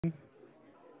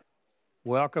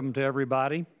Welcome to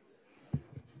everybody.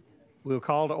 We'll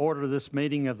call to order this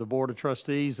meeting of the Board of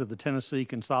Trustees of the Tennessee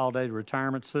Consolidated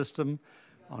Retirement System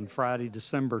on Friday,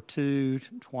 December 2,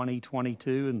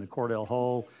 2022 in the Cordell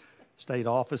Hull State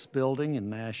Office Building in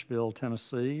Nashville,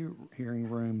 Tennessee, hearing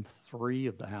room 3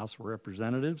 of the House of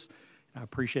Representatives. I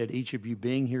appreciate each of you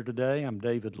being here today. I'm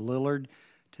David Lillard,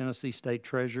 Tennessee State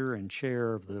Treasurer and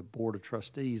Chair of the Board of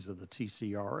Trustees of the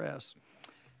TCRS.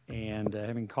 And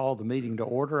having called the meeting to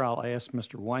order, I'll ask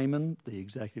Mr. Wayman, the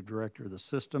Executive Director of the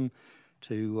system,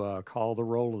 to call the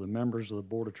roll of the members of the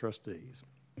Board of Trustees.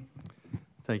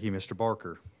 Thank you, Mr.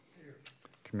 Barker. Here.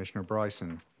 Commissioner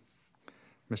Bryson.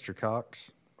 Mr.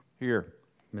 Cox. Here.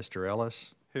 Mr.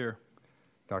 Ellis. Here.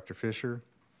 Dr. Fisher.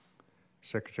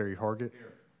 Secretary Hargett.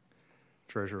 Here.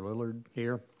 Treasurer Lillard.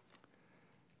 Here.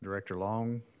 Director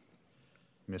Long.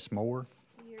 Ms. Moore.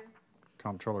 Here.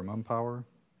 Comptroller Mumpower.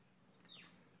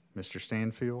 Mr.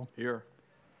 Stanfield. Here.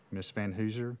 Ms. Van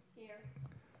Hooser. Here.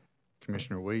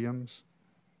 Commissioner Williams.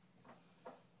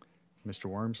 Mr.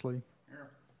 Wormsley.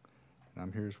 Here. And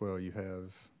I'm here as well. You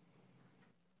have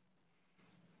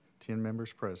 10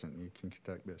 members present. You can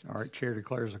conduct business. All right, Chair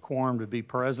declares a quorum to be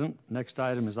present. Next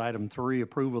item is item 3,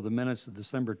 approval of the minutes of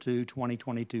December 2,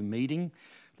 2022 meeting. Are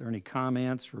there any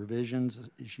comments, revisions,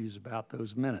 issues about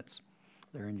those minutes?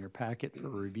 They're in your packet for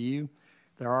review.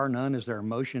 If there are none, is there a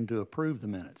motion to approve the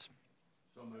minutes?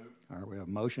 So moved. All right, we have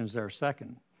a motion. Is there a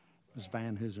second? Ms.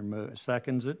 Van Hooser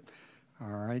seconds it. All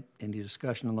right, any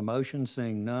discussion on the motion?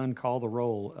 Seeing none, call the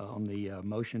roll on the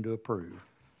motion to approve.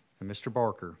 And Mr.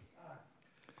 Barker.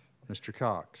 Aye. Mr.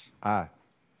 Cox. Aye.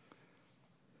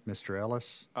 Mr.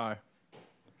 Ellis. Aye.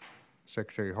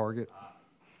 Secretary Hargett. Aye.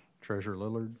 Treasurer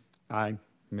Lillard. Aye.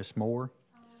 Ms. Moore.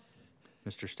 Aye.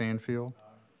 Mr. Stanfield.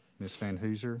 Aye. Ms. Van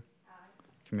Hooser. Aye.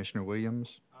 Commissioner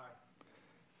Williams. Aye.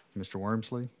 Mr.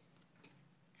 Wormsley.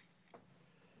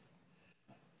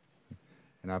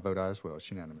 And I vote aye as well. It's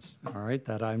unanimous. All right,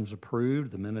 that item's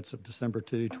approved. The minutes of December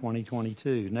 2,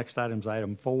 2022. Next item is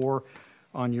item 4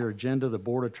 on your agenda, the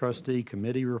Board of Trustee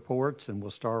Committee reports, and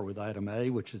we'll start with item A,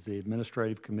 which is the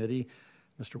Administrative Committee.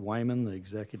 Mr. Wayman, the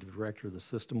Executive Director of the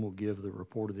system, will give the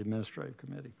report of the Administrative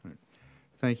Committee. Right.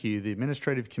 Thank you. The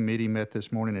Administrative Committee met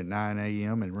this morning at 9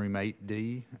 a.m. in room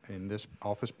 8D in this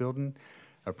office building.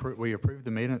 We approved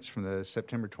the minutes from the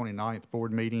September 29th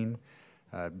board meeting.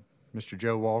 Mr.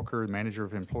 Joe Walker, the Manager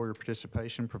of Employer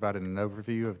Participation, provided an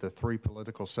overview of the 3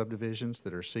 political subdivisions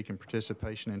that are seeking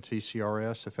participation in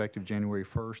TCRS effective January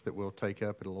 1st that we'll take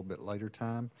up at a little bit later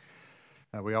time.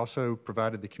 We also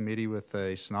provided the committee with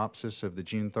a synopsis of the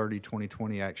June 30,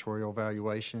 2020 actuarial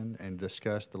evaluation and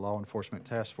discussed the Law Enforcement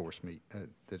Task Force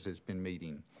that has been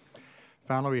meeting.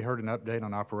 Finally, we heard an update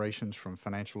on operations from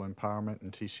Financial Empowerment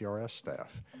and TCRS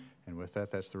staff. And with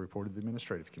that, that's the report of the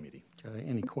Administrative Committee. Okay,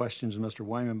 any questions, Mr.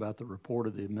 Wayman, about the report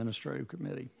of the Administrative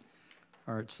Committee?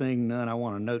 All right, seeing none, I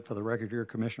want to note for the record here,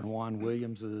 Commissioner Juan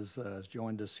Williams has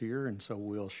joined us here, and so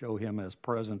we'll show him as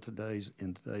present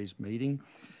in today's meeting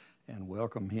and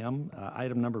welcome him.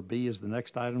 Item number B is the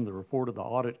next item, the report of the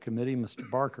Audit Committee. Mr.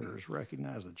 Barker is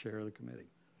recognized, the chair of the committee.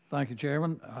 Thank you,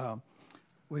 Chairman.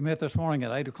 We met this morning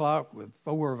at 8 o'clock with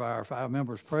 4 of our 5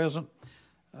 members present.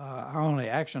 Our only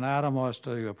action item was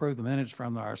to approve the minutes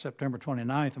from our September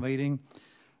 29th meeting.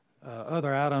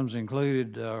 Other items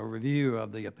included a review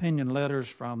of the opinion letters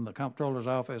from the Comptroller's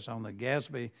Office on the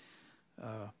GASB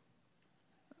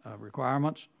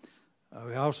requirements.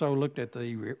 We also looked at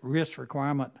the risk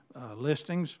requirement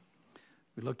listings.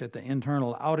 We looked at the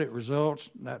internal audit results.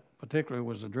 That particularly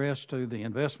was addressed to the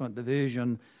Investment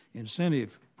Division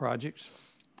incentive projects.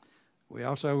 We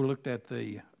also looked at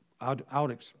the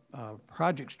audits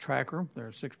projects tracker. There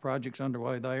are 6 projects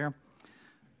underway there.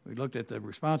 We looked at the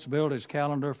responsibilities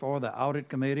calendar for the audit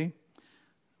committee.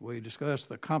 We discussed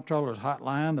the comptroller's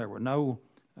hotline. There were no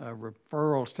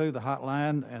referrals to the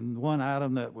hotline, and one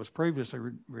item that was previously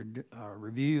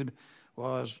reviewed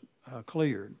was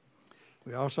cleared.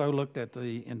 We also looked at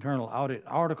the internal audit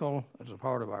article as a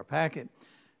part of our packet,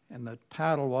 and the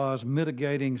title was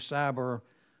Mitigating Cyber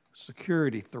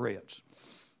Security Threats,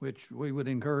 which we would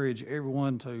encourage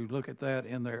everyone to look at that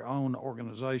in their own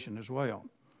organization as well.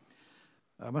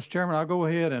 Mr. Chairman, I'll go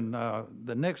ahead and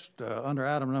the next under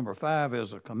item number 5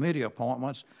 is a committee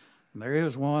appointments. And there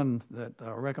is one that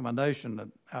recommendation that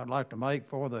I'd like to make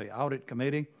for the audit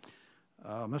committee.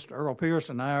 Mr. Earl Pierce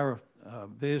and I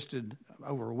visited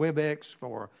over WebEx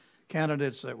for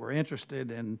candidates that were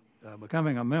interested in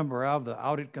becoming a member of the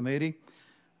audit committee,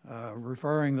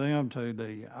 referring them to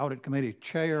the audit committee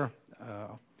chair,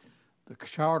 the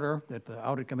charter that the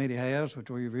audit committee has, which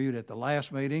we reviewed at the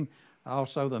last meeting,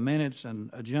 also the minutes and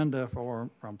agenda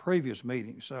from previous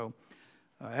meetings. So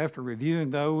After reviewing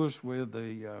those with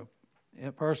the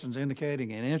persons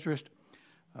indicating an interest,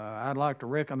 I'd like to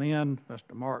recommend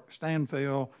Mr. Mark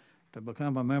Stanfield to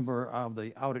become a member of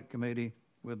the Audit Committee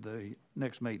with the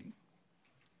next meeting.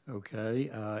 Okay,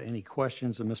 any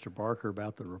questions of Mr. Barker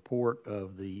about the report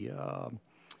of the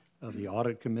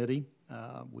Audit Committee?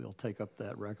 We'll take up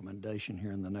that recommendation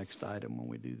here in the next item when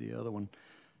we do the other one.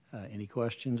 Any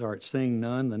questions? All right, seeing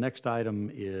none, the next item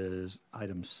is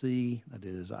item C, that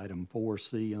is item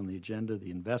 4C on the agenda, the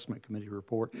Investment Committee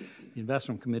report. The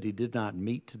Investment Committee did not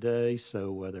meet today,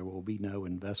 so there will be no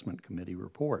Investment Committee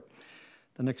report.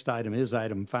 The next item is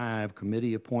item 5,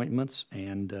 committee appointments,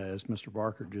 and as Mr.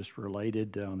 Barker just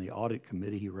related, on the Audit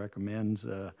Committee, he recommends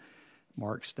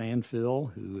Mark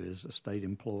Stanfield, who is a state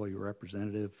employee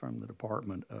representative from the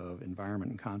Department of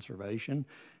Environment and Conservation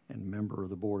and member of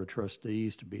the Board of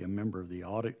Trustees, to be a member of the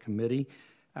Audit Committee.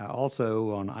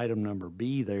 Also, on item number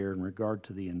B there, in regard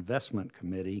to the Investment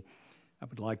Committee, I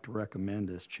would like to recommend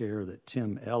as chair that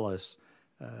Tim Ellis,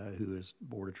 who is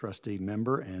Board of Trustee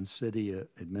member and City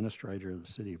Administrator of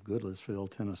the City of Goodlettsville,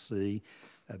 Tennessee,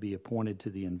 be appointed to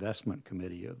the Investment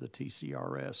Committee of the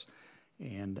TCRS.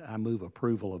 And I move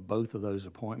approval of both of those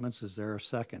appointments. Is there a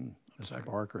second? Mr.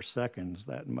 Barker seconds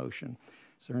that motion.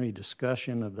 Is there any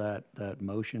discussion of that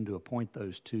motion to appoint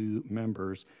those two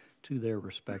members to their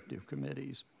respective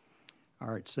committees? All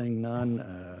right, seeing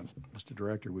none, Mr.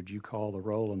 Director, would you call the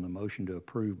roll on the motion to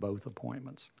approve both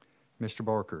appointments? Mr.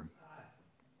 Barker.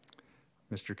 Aye.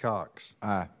 Mr. Cox.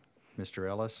 Aye. Mr.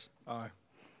 Ellis. Aye.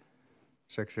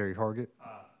 Secretary Hargett.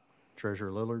 Aye.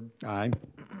 Treasurer Lillard. Aye.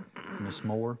 Ms.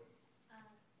 Moore.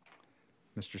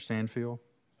 Aye. Mr. Stanfield.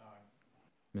 Aye.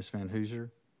 Ms. Van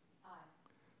Hooser. Aye.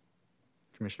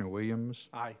 Commissioner Williams.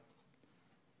 Aye.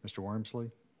 Mr.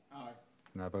 Wormsley. Aye.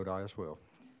 And I vote aye as well.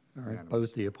 All right, Unanimous.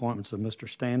 both the appointments of Mr.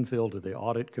 Stanfield to the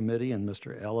Audit Committee and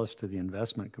Mr. Ellis to the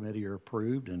Investment Committee are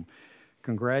approved, and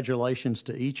congratulations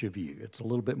to each of you. It's a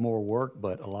little bit more work,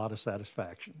 but a lot of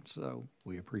satisfaction, so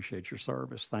we appreciate your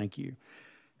service. Thank you.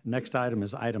 Next item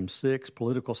is item 6,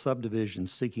 political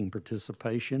subdivisions seeking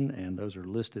participation, and those are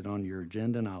listed on your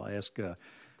agenda, and I'll ask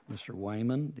Mr.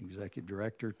 Wayman, the Executive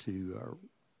Director, to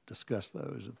discuss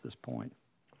those at this point.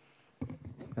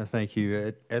 Thank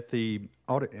you. At the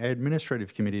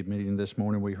Administrative Committee meeting this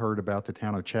morning, we heard about the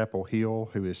town of Chapel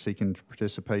Hill, who is seeking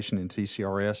participation in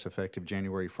TCRS effective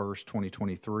January 1st,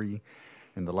 2023,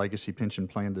 in the legacy pension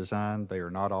plan design. They are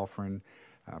not offering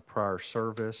prior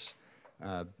service.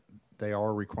 They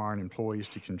are requiring employees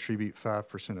to contribute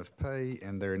 5% of pay,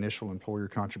 and their initial employer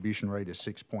contribution rate is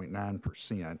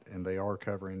 6.9%, and they are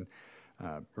covering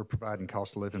or providing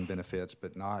cost of living benefits,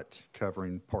 but not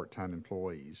covering part-time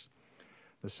employees.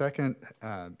 The second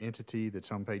entity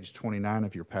that's on page 29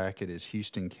 of your packet is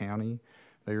Houston County.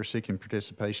 They are seeking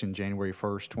participation January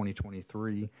 1st,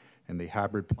 2023 in the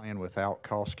hybrid plan without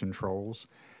cost controls.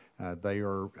 They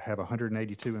have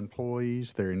 182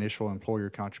 employees. Their initial employer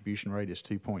contribution rate is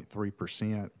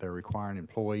 2.3%. They're requiring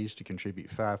employees to contribute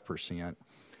 5%.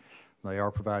 They are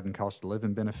providing cost of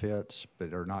living benefits,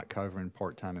 but are not covering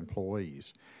part-time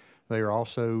employees. They are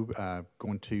also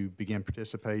going to begin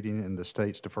participating in the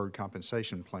state's deferred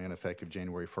compensation plan effective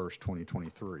January 1st,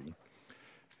 2023.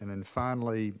 And then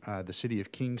finally, the city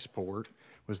of Kingsport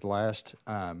was the last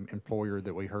employer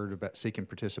that we heard about seeking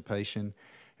participation.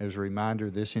 As a reminder,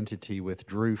 this entity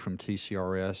withdrew from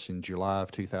TCRS in July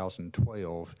of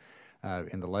 2012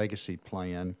 in the legacy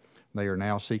plan. They are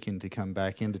now seeking to come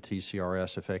back into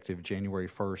TCRS effective January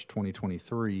 1st,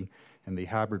 2023 in the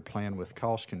hybrid plan with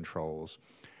cost controls.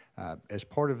 As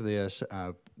part of this,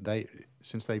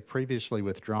 since they've previously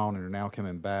withdrawn and are now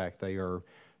coming back,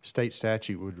 state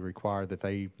statute would require that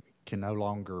they can no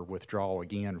longer withdraw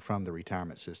again from the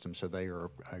retirement system, so they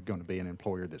are going to be an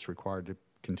employer that's required to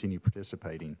continue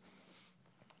participating.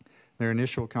 Their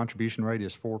initial contribution rate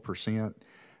is 4%,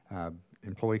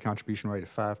 employee contribution rate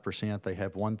of 5%. They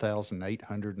have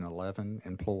 1,811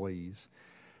 employees,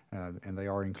 and they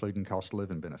are including cost of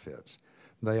living benefits.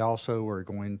 They also are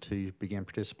going to begin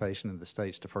participation in the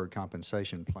state's deferred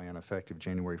compensation plan effective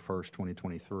January 1st,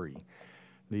 2023.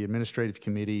 The Administrative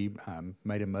Committee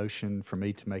made a motion for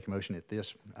me to make a motion at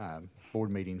this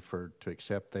board meeting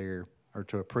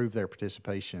to approve their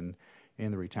participation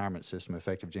in the retirement system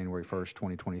effective January 1st,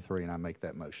 2023, and I make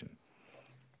that motion.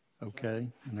 Okay,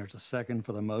 and there's a second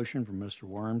for the motion from Mr.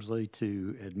 Wormsley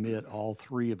to admit all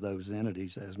three of those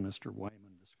entities as Mr.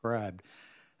 Wayman described.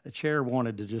 The chair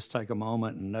wanted to just take a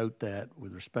moment and note that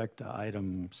with respect to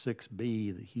item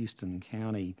 6B, the Houston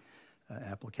County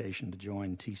application to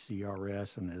join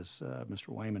TCRS, and as Mr.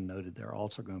 Wayman noted, they're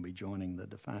also going to be joining the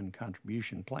defined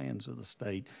contribution plans of the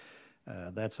state.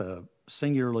 That's a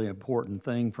singularly important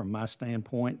thing from my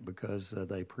standpoint because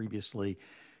they previously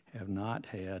have not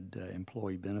had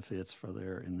employee benefits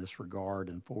in this regard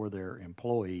and for their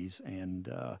employees.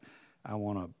 And I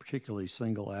want to particularly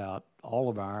single out all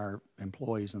of our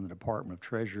employees in the Department of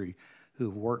Treasury who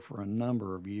have worked for a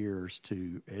number of years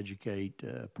to educate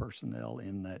personnel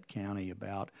in that county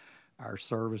about our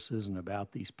services and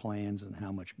about these plans and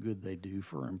how much good they do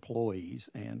for employees.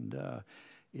 And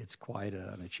it's quite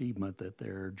an achievement that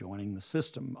they're joining the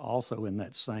system. Also in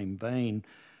that same vein,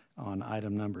 on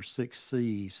item number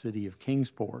 6C, City of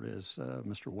Kingsport, as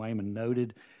Mr. Wayman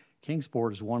noted,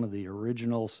 Kingsport is one of the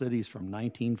original cities from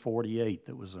 1948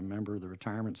 that was a member of the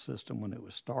retirement system when it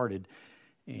was started.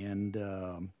 And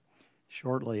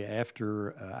shortly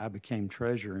after I became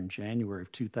treasurer in January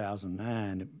of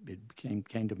 2009, it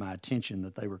came to my attention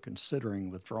that they were considering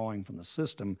withdrawing from the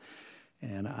system.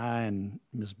 And I and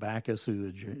Ms. Backus,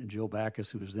 Jill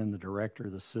Backus, who was then the director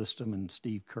of the system, and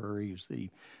Steve Curry, who's the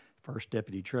first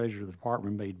deputy treasurer of the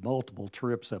department, made multiple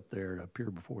trips up there to appear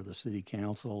before the city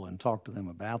council and talk to them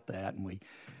about that. And we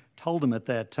told them at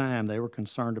that time they were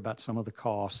concerned about some of the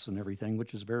costs and everything,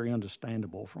 which is very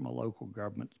understandable from a local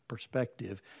government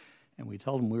perspective. And we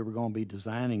told them we were going to be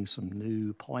designing some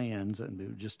new plans, and it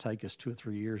would just take us 2 or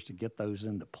 3 years to get those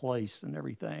into place and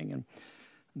everything. And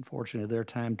unfortunately, their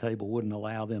timetable wouldn't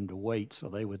allow them to wait, so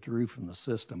they withdrew from the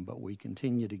system. But we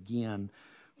continued again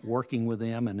working with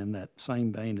them. And in that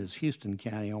same vein as Houston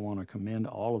County, I want to commend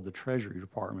all of the Treasury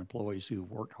Department employees who have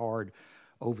worked hard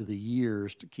over the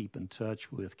years to keep in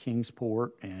touch with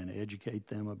Kingsport and educate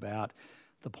them about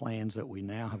the plans that we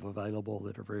now have available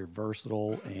that are very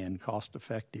versatile and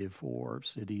cost-effective for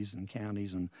cities and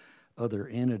counties and other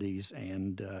entities.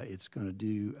 And it's going to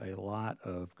do a lot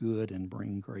of good and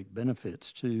bring great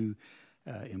benefits to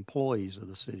employees of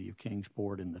the city of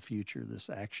Kingsport in the future, this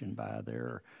action by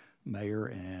their mayor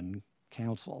and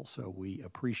council. So we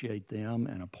appreciate them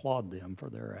and applaud them for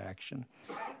their action.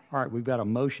 All right, we've got a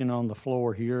motion on the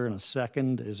floor here and a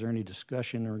second. Is there any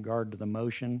discussion in regard to the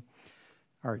motion?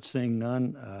 All right, seeing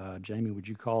none, Jamie, would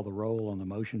you call the roll on the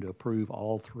motion to approve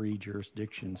all 3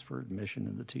 jurisdictions for admission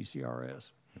in the TCRS?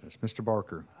 Yes, Mr.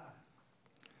 Barker.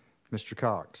 Aye. Mr.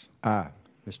 Cox. Aye.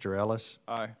 Mr. Ellis.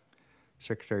 Aye.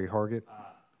 Secretary Hargett.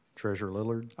 Aye. Treasurer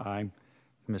Lillard. Aye.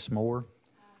 Ms. Moore.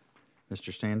 Aye.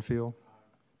 Mr. Stanfield. Aye.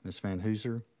 Ms. Van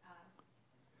Hooser. Aye.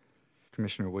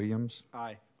 Commissioner Williams.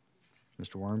 Aye.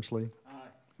 Mr. Wormsley. Aye.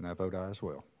 And I vote aye as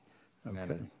well.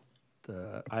 Okay.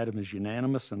 The item is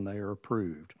unanimous and they are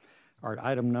approved. All right,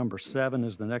 item number 7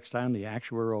 is the next time, the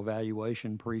actuarial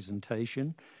evaluation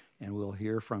presentation, and we'll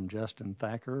hear from Justin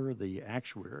Thacker, the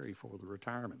actuary for the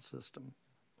retirement system.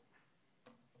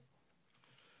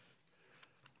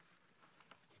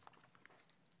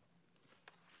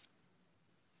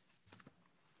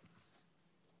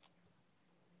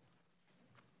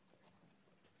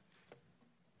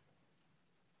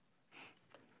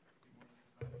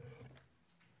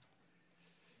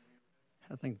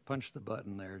 I think punch the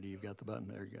button there. Do you got the button?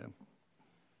 There you go.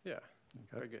 Yeah, Okay.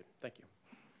 very good. Thank you.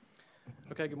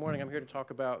 Okay, good morning. I'm here to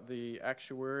talk about the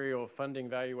actuarial funding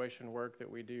valuation work that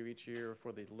we do each year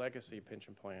for the legacy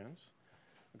pension plans.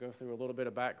 We'll go through a little bit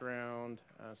of background,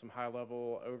 some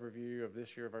high-level overview of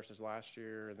this year versus last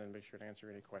year, and then be sure to answer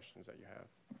any questions that you have.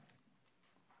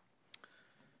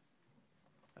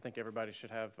 I think everybody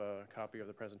should have a copy of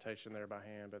the presentation there by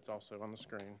hand, but it's also on the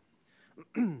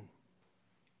screen.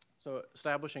 So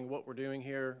establishing what we're doing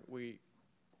here, we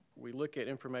look at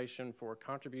information for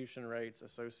contribution rates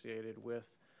associated with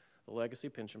the legacy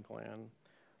pension plan.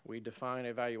 We define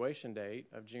a valuation date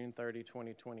of June 30,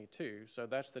 2022. So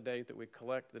that's the date that we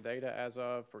collect the data as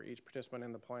of for each participant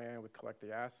in the plan. We collect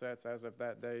the assets as of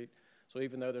that date. So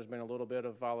even though there's been a little bit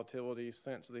of volatility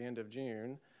since the end of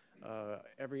June,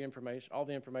 all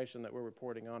the information that we're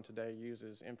reporting on today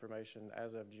uses information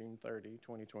as of June 30,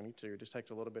 2022. It just takes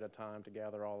a little bit of time to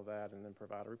gather all of that and then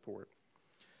provide a report.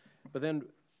 But then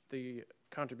the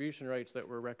contribution rates that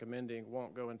we're recommending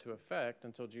won't go into effect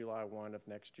until July 1 of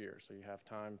next year. So you have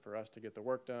time for us to get the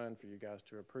work done, for you guys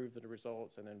to approve the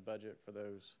results, and then budget for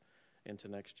those into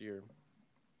next year.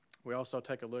 We also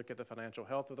take a look at the financial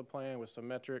health of the plan with some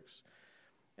metrics,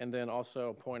 and then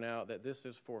also point out that this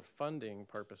is for funding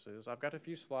purposes. I've got a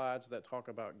few slides that talk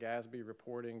about GASB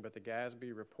reporting, but the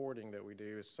GASB reporting that we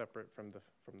do is separate from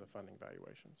the funding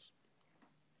valuations.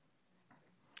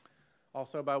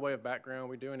 Also, by way of background,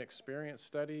 we do an experience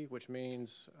study, which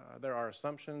means there are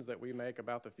assumptions that we make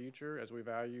about the future as we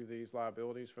value these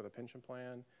liabilities for the pension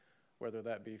plan, whether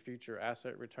that be future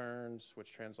asset returns,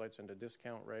 which translates into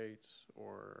discount rates,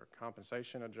 or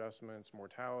compensation adjustments,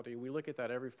 mortality. We look at that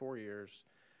every 4 years,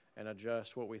 and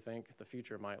adjust what we think the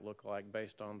future might look like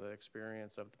based on the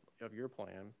experience of your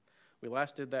plan. We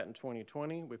last did that in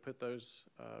 2020. We put those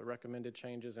recommended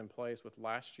changes in place with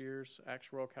last year's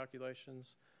actuarial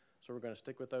calculations. So we're going to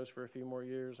stick with those for a few more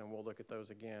years, and we'll look at those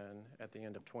again at the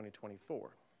end of 2024.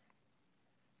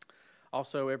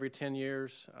 Also, every 10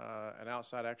 years, an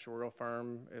outside actuarial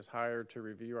firm is hired to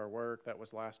review our work. That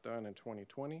was last done in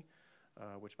 2020,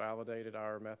 which validated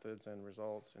our methods and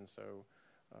results. And so,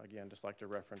 again, just like to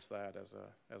reference that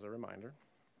as a reminder.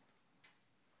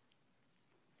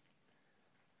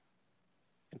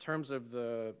 In terms of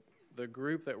the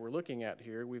group that we're looking at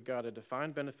here, we've got a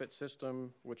defined benefit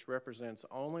system which represents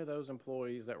only those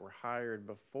employees that were hired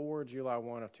before July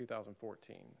 1 of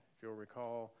 2014. If you'll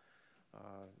recall,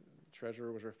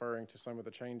 Treasurer was referring to some of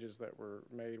the changes that were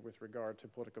made with regard to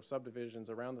political subdivisions.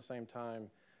 Around the same time,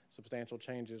 substantial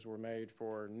changes were made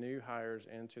for new hires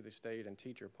into the state and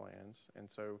teacher plans. And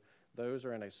so those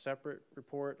are in a separate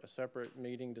report, a separate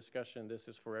meeting discussion. This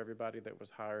is for everybody that was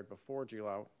hired before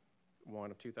July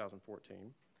 1 of 2014.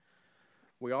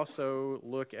 We also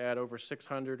look at over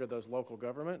 600 of those local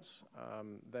governments.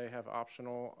 They have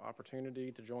optional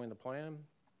opportunity to join the plan,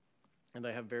 and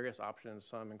they have various options.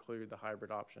 Some include the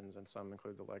hybrid options, and some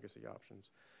include the legacy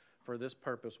options. For this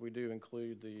purpose, we do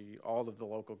include all of the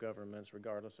local governments,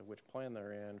 regardless of which plan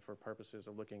they're in, for purposes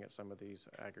of looking at some of these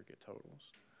aggregate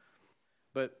totals.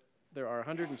 But there are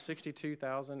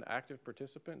 162,000 active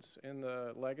participants in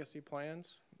the legacy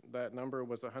plans. That number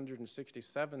was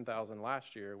 167,000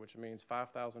 last year, which means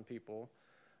 5,000 people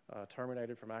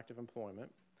terminated from active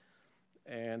employment.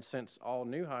 And since all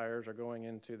new hires are going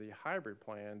into the hybrid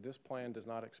plan, this plan does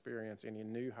not experience any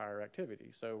new hire activity.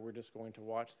 So we're just going to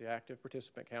watch the active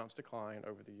participant counts decline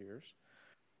over the years.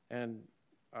 And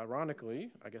ironically,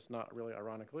 I guess not really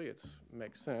ironically, it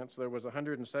makes sense, there was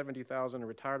 170,000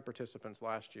 retired participants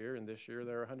last year, and this year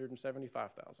there are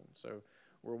 175,000. So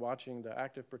we're watching the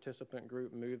active participant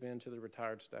group move into the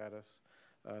retired status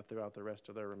throughout the rest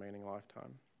of their remaining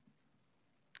lifetime.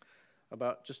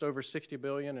 About just over $60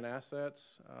 billion in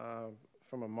assets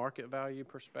from a market value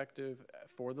perspective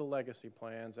for the legacy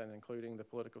plans and including the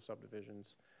political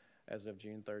subdivisions as of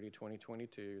June 30,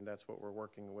 2022. And that's what we're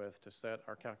working with to set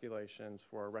our calculations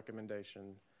for our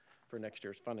recommendation for next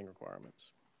year's funding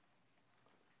requirements.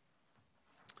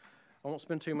 I won't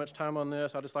spend too much time on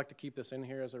this. I'd just like to keep this in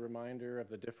here as a reminder of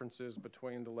the differences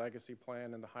between the legacy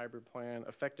plan and the hybrid plan.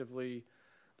 Effectively,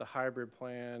 the hybrid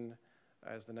plan,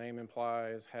 as the name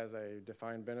implies, has a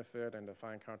defined benefit and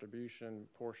defined contribution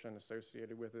portion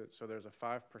associated with it. So there's a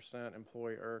 5%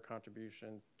 employer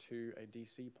contribution to a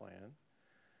DC plan.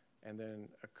 And then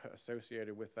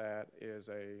associated with that is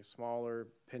a smaller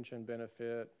pension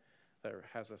benefit that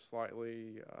has a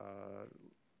slightly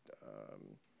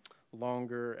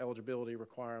longer eligibility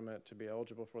requirement to be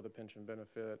eligible for the pension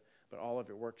benefit, but all of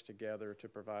it works together to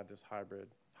provide this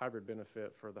hybrid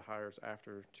benefit for the hires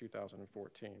after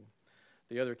 2014.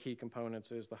 The other key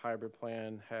components is the hybrid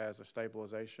plan has a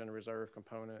stabilization reserve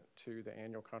component to the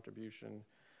annual contribution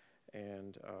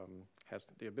and has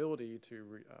the ability to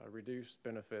reduce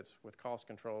benefits with cost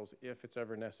controls if it's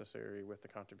ever necessary with the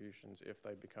contributions if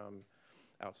they become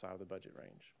outside of the budget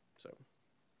range.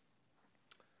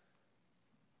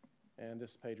 And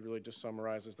this page really just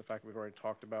summarizes the fact that we've already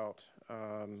talked about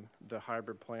the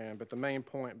hybrid plan, but the main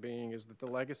point being is that the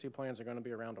legacy plans are going to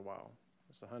be around a while.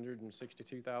 It's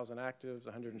 162,000 actives,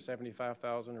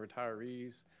 175,000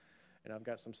 retirees, and I've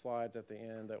got some slides at the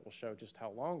end that will show just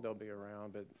how long they'll be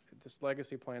around, but this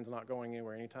legacy plan is not going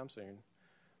anywhere anytime soon,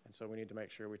 and so we need to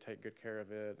make sure we take good care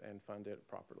of it and fund it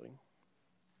properly.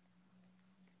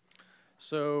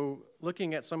 So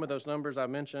looking at some of those numbers I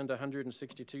mentioned,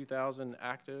 162,000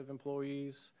 active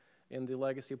employees in the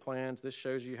legacy plans, this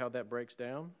shows you how that breaks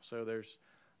down. So there's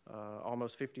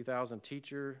almost 50,000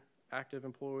 teacher active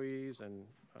employees and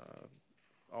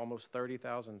almost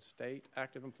 30,000 state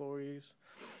active employees.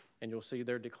 And you'll see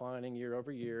they're declining year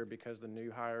over year because the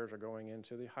new hires are going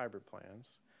into the hybrid plans.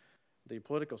 The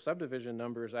political subdivision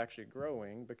number is actually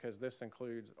growing because this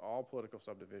includes all political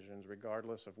subdivisions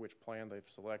regardless of which plan they've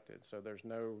selected. So there's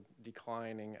no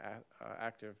declining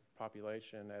active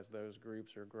population as those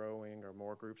groups are growing or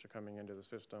more groups are coming into the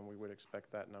system. We would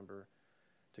expect that number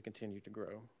to continue to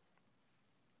grow.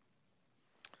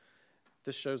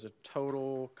 This shows a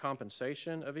total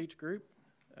compensation of each group.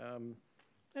 You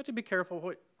have to be careful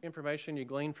what information you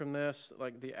glean from this.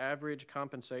 Like the average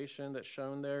compensation that's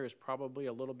shown there is probably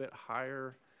a little bit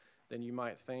higher than you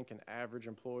might think an average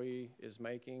employee is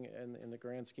making in the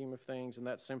grand scheme of things, and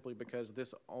that's simply because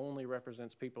this only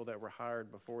represents people that were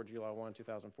hired before July 1,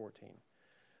 2014.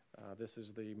 This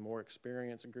is the more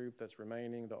experienced group that's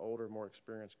remaining, the older, more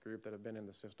experienced group that have been in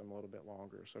the system a little bit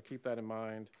longer. So keep that in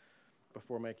mind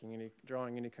before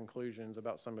drawing any conclusions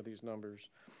about some of these numbers.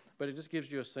 But it just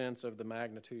gives you a sense of the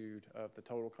magnitude of the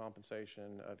total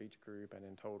compensation of each group and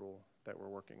in total that we're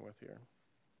working with here.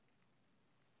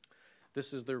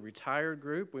 This is the retired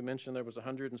group. We mentioned there was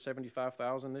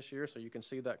 175,000 this year, so you can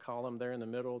see that column there in the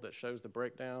middle that shows the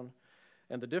breakdown.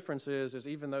 And the difference is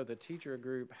even though the teacher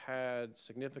group had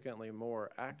significantly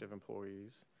more active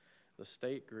employees, the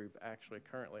state group actually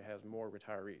currently has more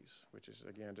retirees, which is,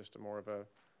 again, just more of a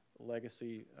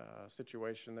legacy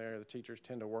situation there. The teachers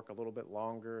tend to work a little bit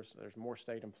longer, so there's more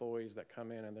state employees that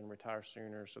come in and then retire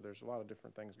sooner, so there's a lot of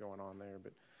different things going on there,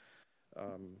 but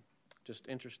just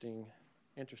interesting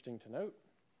to note.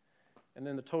 And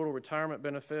then the total retirement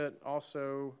benefit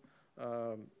also,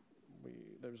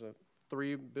 there's a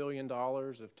 $3 billion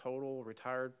of total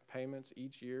retired payments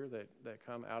each year that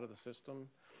come out of the system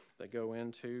that go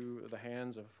into the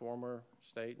hands of former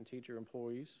state and teacher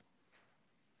employees.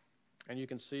 And you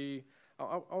can see,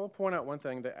 I'll point out one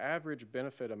thing, the average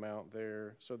benefit amount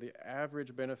there. So the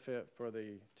average benefit for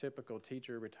the typical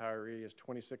teacher retiree is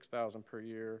 $26,000 per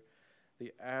year.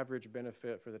 The average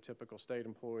benefit for the typical state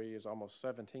employee is almost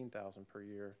 $17,000 per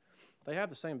year. They have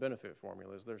the same benefit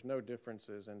formulas. There's no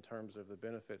differences in terms of the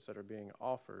benefits that are being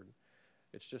offered.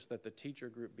 It's just that the teacher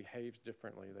group behaves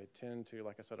differently. They tend to,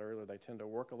 like I said earlier, they tend to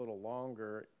work a little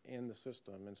longer in the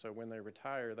system. And so when they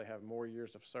retire, they have more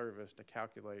years of service to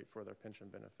calculate for their pension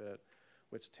benefit,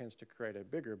 which tends to create a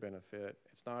bigger benefit.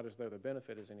 It's not as though the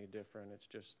benefit is any different. It's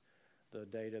just the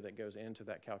data that goes into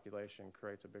that calculation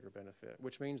creates a bigger benefit,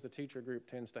 which means the teacher group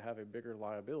tends to have a bigger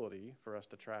liability for us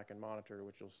to track and monitor,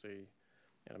 which you'll see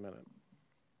in a minute.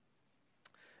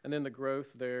 And then the growth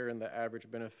there in the average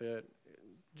benefit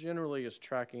generally is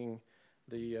tracking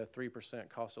the 3%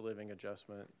 cost of living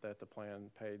adjustment that the plan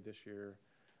paid this year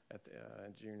at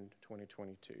in June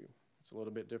 2022. It's a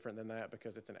little bit different than that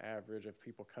because it's an average of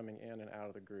people coming in and out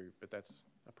of the group, but that's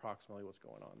approximately what's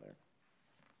going on there.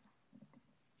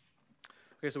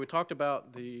 Okay, so we talked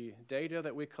about the data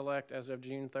that we collect as of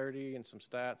June 30 and some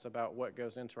stats about what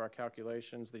goes into our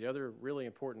calculations. The other really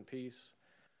important piece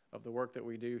of the work that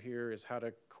we do here is how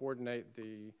to coordinate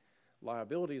the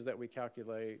liabilities that we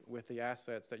calculate with the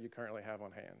assets that you currently have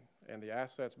on hand. And the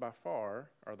assets by far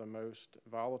are the most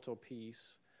volatile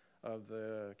piece of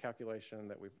the calculation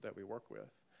that we work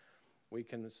with. We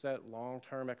can set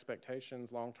long-term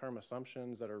expectations, long-term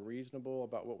assumptions that are reasonable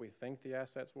about what we think the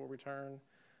assets will return.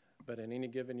 But in any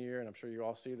given year, and I'm sure you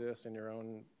all see this in your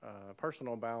own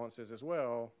personal balances as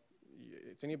well,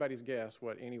 it's anybody's guess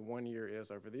what any one year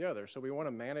is over the other. So we want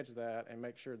to manage that and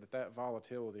make sure that that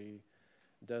volatility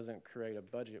doesn't create a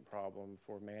budget problem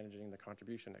for managing the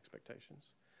contribution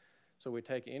expectations. So we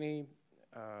take any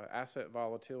asset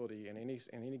volatility in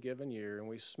any given year and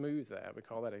we smooth that. We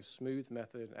call that a smooth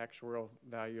method, actuarial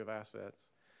value of assets.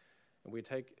 And we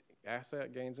take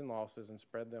asset gains and losses and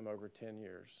spread them over 10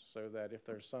 years so that if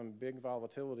there's some big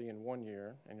volatility in one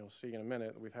year, and you'll see in a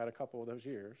minute we've had a couple of those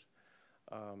years,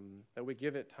 that we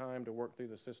give it time to work through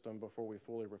the system before we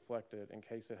fully reflect it in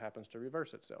case it happens to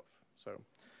reverse itself. So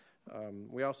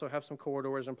we also have some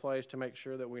corridors in place to make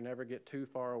sure that we never get too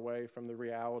far away from the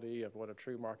reality of what a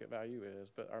true market value is,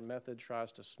 but our method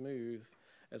tries to smooth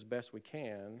as best we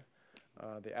can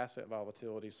the asset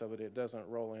volatility so that it doesn't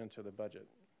roll into the budget.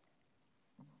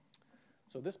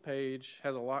 So this page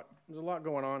has there's a lot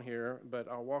going on here, but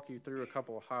I'll walk you through a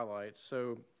couple of highlights.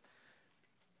 So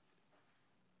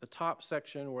the top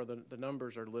section where the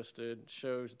numbers are listed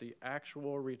shows the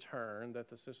actual return that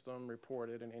the system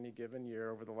reported in any given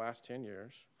year over the last 10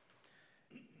 years.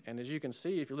 And as you can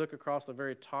see, if you look across the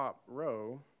very top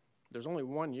row, there's only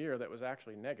one year that was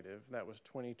actually negative. That was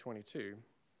 2022,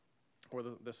 where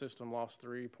the system lost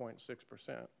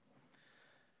 3.6%.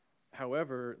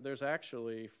 However, there's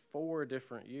actually 4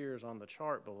 different years on the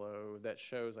chart below that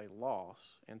shows a loss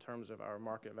in terms of our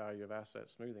market value of asset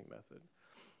smoothing method.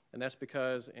 And that's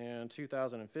because in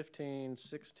 2015,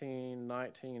 16,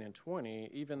 19, and 20,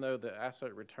 even though the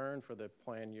asset return for the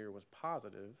plan year was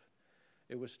positive,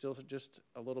 it was still just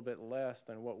a little bit less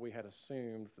than what we had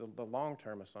assumed, the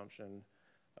long-term assumption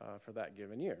for that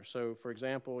given year. So, for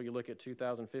example, you look at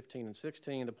 2015 and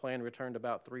 16, the plan returned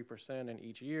about 3% in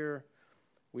each year.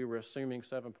 We were assuming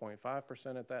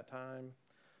 7.5% at that time,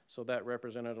 so that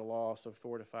represented a loss of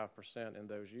 4 to 5% in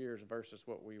those years versus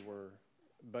what we were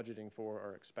budgeting for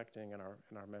or expecting in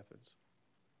our methods.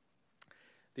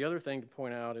 The other thing to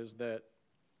point out is that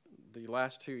the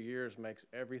last 2 years makes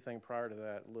everything prior to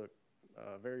that look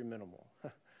very minimal.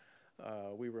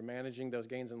 We were managing those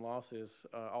gains and losses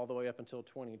all the way up until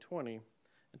 2020,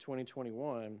 in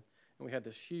 2021, and we had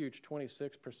this huge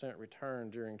 26% return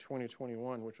during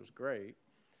 2021, which was great.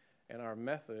 And our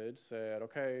method said,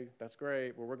 okay, that's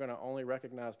great, but we're going to only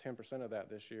recognize 10% of that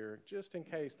this year, just in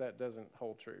case that doesn't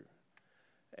hold true.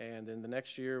 And then the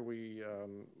next year,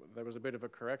 there was a bit of a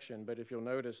correction, but if you'll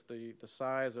notice, the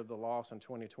size of the loss in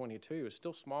 2022 is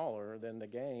still smaller than the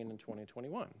gain in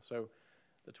 2021. So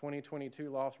the 2022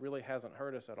 loss really hasn't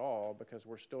hurt us at all because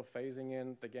we're still phasing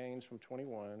in the gains from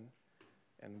 21,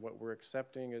 and what we're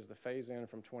accepting is the phase-in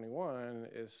from 21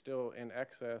 is still in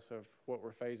excess of what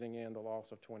we're phasing in the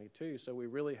loss of 22. So we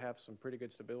really have some pretty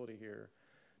good stability here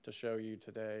to show you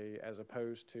today, as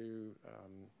opposed to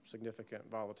significant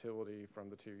volatility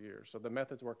from the 2 years. So the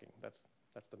method's working. That's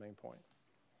the main point.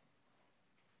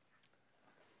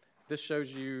 This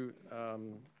shows you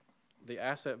the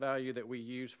asset value that we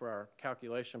use for our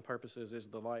calculation purposes is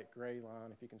the light gray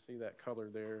line, if you can see that color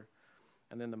there.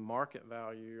 And then the market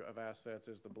value of assets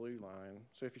is the blue line.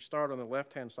 So if you start on the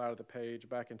left-hand side of the page,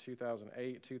 back in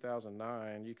 2008,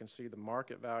 2009, you can see the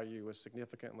market value was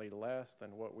significantly less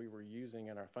than what we were using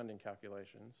in our funding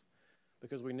calculations,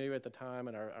 because we knew at the time,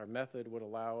 and our method would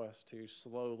allow us to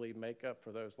slowly make up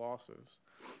for those losses.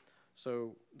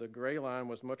 So the gray line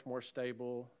was much more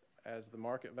stable as the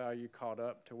market value caught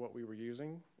up to what we were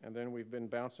using. And then we've been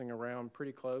bouncing around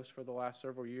pretty close for the last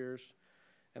several years.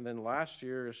 And then last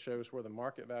year it shows where the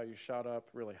market value shot up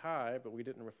really high, but we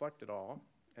didn't reflect it all.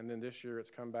 And then this year it's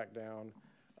come back down.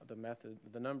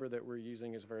 The number that we're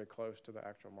using is very close to the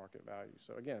actual market value.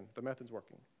 So again, the method's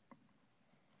working.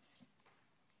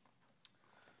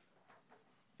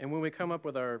 And when we come up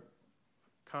with our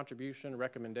contribution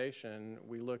recommendation,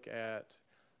 we look at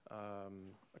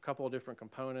a couple of different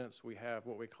components. We have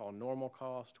what we call normal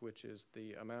cost, which is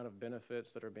the amount of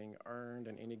benefits that are being earned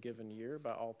in any given year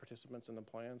by all participants in the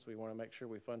plan. So we want to make sure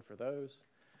we fund for those.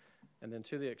 And then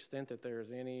to the extent that there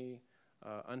is any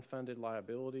unfunded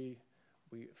liability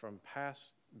from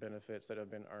past benefits that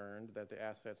have been earned that the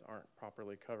assets aren't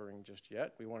properly covering just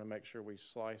yet, we want to make sure we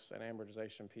slice an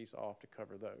amortization piece off to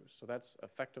cover those. So that's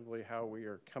effectively how we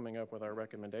are coming up with our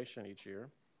recommendation each year.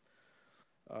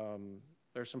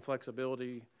 There's some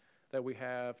flexibility that we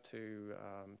have to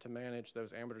manage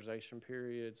those amortization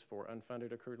periods for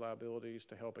unfunded accrued liabilities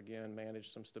to help, again,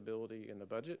 manage some stability in the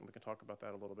budget, and we can talk about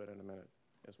that a little bit in a minute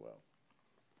as well.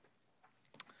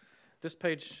 This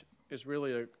page is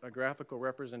really a graphical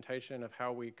representation of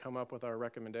how we come up with our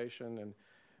recommendation, and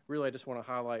really I just want to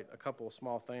highlight a couple of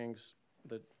small things.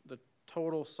 The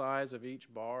total size of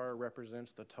each bar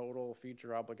represents the total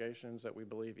future obligations that we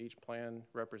believe each plan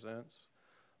represents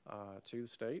to the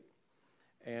state.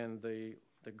 And the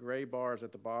gray bars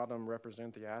at the bottom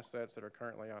represent the assets that are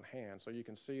currently on hand. So you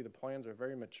can see the plans are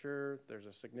very mature. There's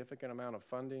a significant amount of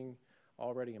funding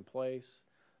already in place.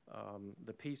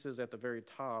 The pieces at the very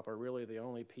top are really the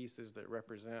only pieces that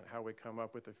represent how we come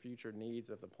up with the future needs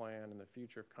of the plan and the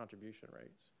future contribution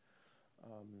rates.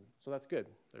 So that's good.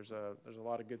 There's a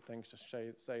lot of good things to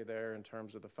say there in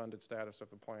terms of the funded status of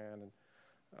the plan, and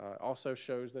also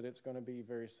shows that it's going to be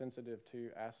very sensitive to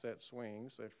asset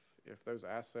swings. If those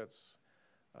assets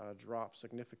drop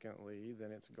significantly,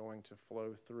 then it's going to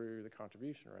flow through the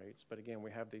contribution rates. But again,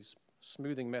 we have these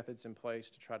smoothing methods in place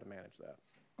to try to manage that.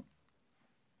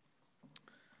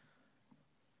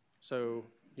 So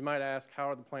you might ask, how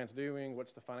are the plans doing?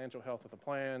 What's the financial health of the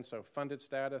plan? So funded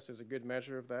status is a good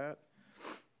measure of that.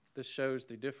 This shows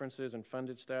the differences in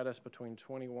funded status between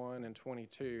 21 and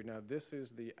 22. Now, this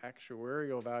is the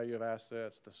actuarial value of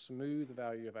assets, the smooth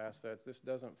value of assets. This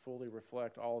doesn't fully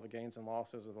reflect all the gains and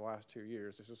losses of the last 2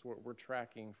 years. This is what we're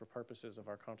tracking for purposes of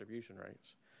our contribution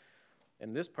rates.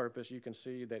 In this purpose, you can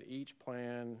see that each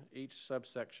plan, each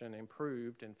subsection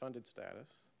improved in funded status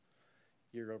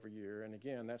year over year. And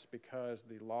again, that's because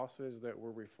the losses that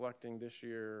we're reflecting this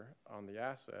year on the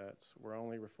assets, we're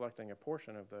only reflecting a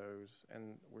portion of those,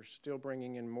 and we're still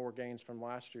bringing in more gains from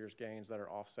last year's gains that are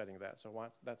offsetting that. So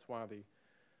that's why the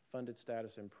funded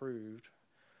status improved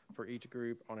for each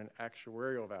group on an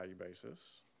actuarial value basis.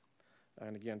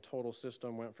 And again, total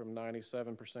system went from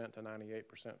 97% to 98%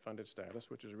 funded status,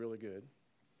 which is really good.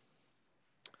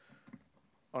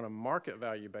 On a market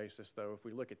value basis, though, if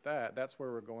we look at that, that's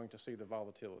where we're going to see the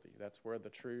volatility. That's where the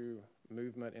true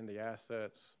movement in the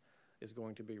assets is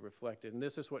going to be reflected. And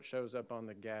this is what shows up on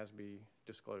the GASB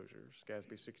disclosures,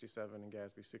 GASB 67 and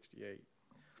GASB 68.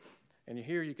 And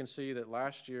here you can see that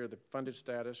last year, the funded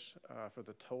status for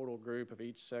the total group of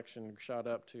each section shot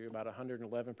up to about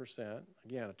 111%.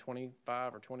 Again, a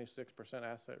 25 or 26%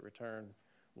 asset return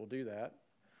will do that.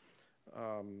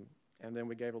 And then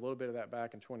we gave a little bit of that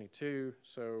back in 22.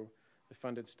 So The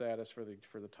funded status for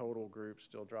the total group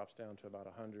still drops down to about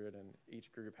 100, and each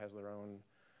group has their own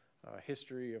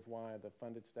history of why the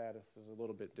funded status is a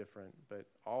little bit different, but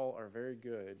all are very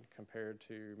good compared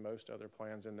to most other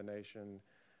plans in the nation.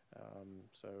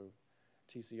 So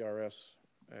TCRS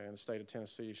and the state of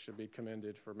Tennessee should be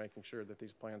commended for making sure that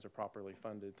these plans are properly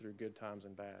funded through good times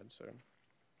and bad. So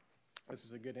this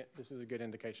is a good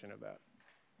indication of that.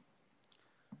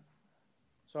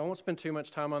 So I won't spend too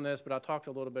much time on this, but I talked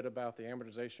a little bit about the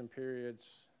amortization periods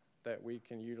that we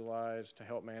can utilize to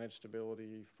help manage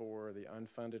stability for the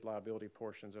unfunded liability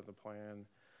portions of the plan.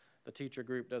 The teacher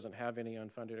group doesn't have any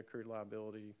unfunded accrued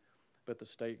liability, but the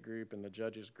state group and the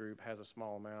judges group has a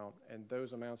small amount, and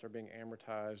those amounts are being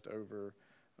amortized over,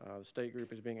 the state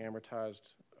group is being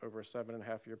amortized over a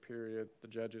 7.5-year period. The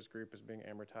judges group is being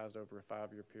amortized over a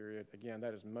 5-year period. Again,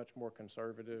 that is much more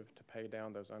conservative to pay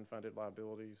down those unfunded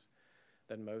liabilities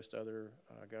than most other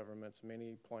governments.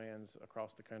 Many plans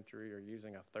across the country are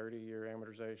using a 30-year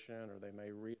amortization, or they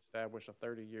may reestablish a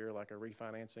 30-year, like a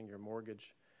refinancing your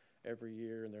mortgage every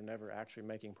year, and they're never actually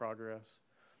making progress.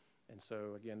 And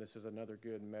so, again, this is another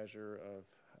good measure of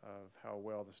how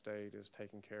well the state is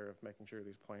taking care of making sure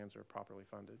these plans are properly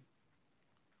funded.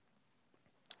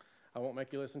 I won't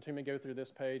make you listen to me go through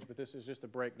this page, but this is just a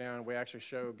breakdown. We actually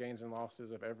show gains and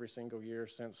losses of every single year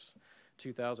since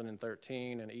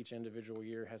 2013, and each individual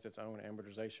year has its own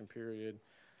amortization period.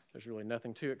 There's really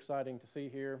nothing too exciting to see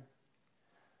here.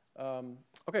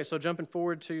 Okay, so jumping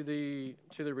forward to the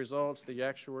results, the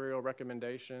actuarial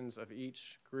recommendations of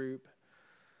each group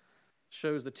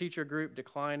shows the teacher group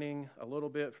declining a little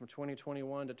bit from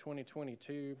 2021 to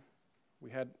 2022. We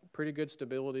had pretty good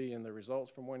stability in the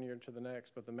results from one year to the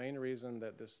next, but the main reason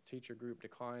that this teacher group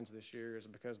declines this year is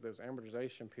because those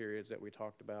amortization periods that we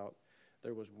talked about.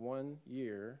 There was 1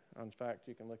 year, in fact,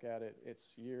 you can look at it,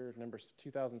 it's year number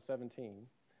 2017.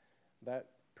 That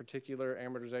particular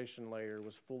amortization layer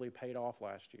was fully paid off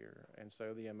last year, and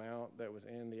so the amount that was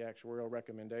in the actuarial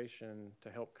recommendation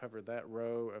to help cover that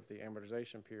row of the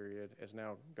amortization period is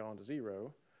now gone to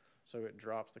zero, so it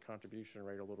drops the contribution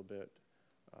rate a little bit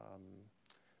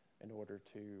in order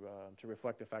to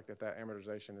reflect the fact that that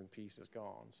amortization and piece is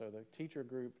gone. So the teacher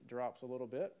group drops a little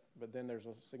bit, but then there's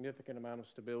a significant amount of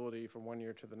stability from 1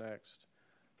 year to the next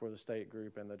for the state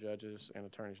group and the judges and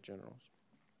attorneys generals.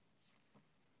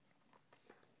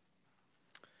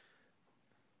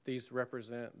 These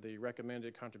represent the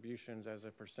recommended contributions as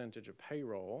a percentage of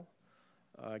payroll.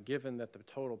 Given that the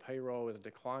total payroll is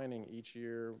declining each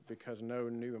year because no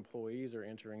new employees are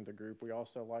entering the group, we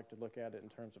also like to look at it in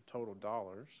terms of total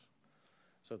dollars.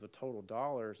 So the total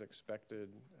dollars expected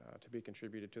to be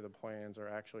contributed to the plans are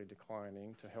actually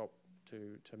declining to help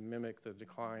to mimic the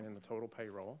decline in the total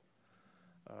payroll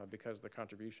because the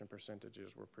contribution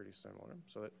percentages were pretty similar.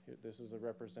 So this is a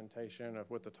representation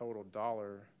of what the total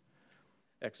dollar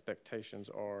expectations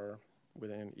are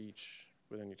within each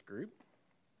group.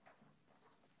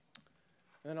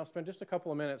 And then I'll spend just a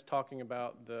couple of minutes talking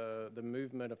about the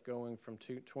movement of going from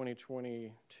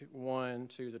 2021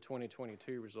 to the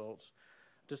 2022 results.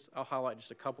 I'll highlight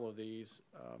just a couple of these.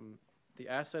 The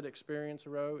asset experience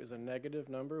row is a negative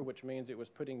number, which means it was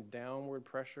putting downward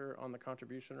pressure on the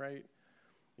contribution rate.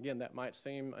 Again, that might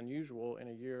seem unusual in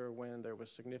a year when there was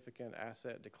significant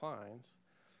asset declines,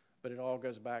 but it all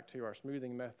goes back to our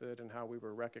smoothing method and how we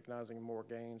were recognizing more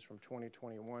gains from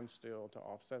 2021 still to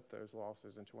offset those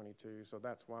losses in 22. So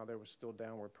that's why there was still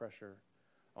downward pressure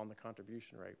on the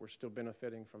contribution rate. We're still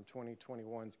benefiting from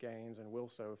 2021's gains and will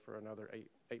so for another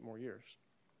eight more years.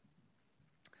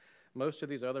 Most of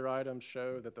these other items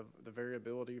show that the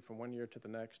variability from 1 year to the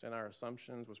next in our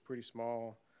assumptions was pretty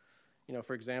small. You know,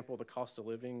 for example, the cost of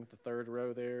living, the third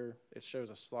row there, it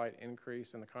shows a slight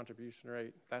increase in the contribution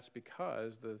rate. That's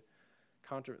because the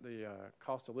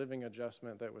cost of living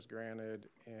adjustment that was granted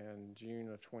in June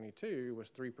of 22 was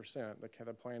 3%.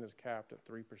 The plan is capped at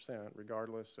 3%,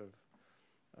 regardless of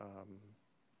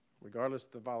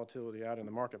the volatility out in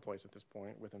the marketplace at this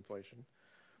point with inflation.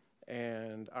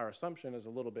 And our assumption is a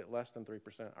little bit less than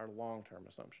 3%. Our long-term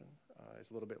assumption is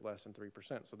a little bit less than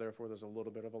 3%. So therefore, there's a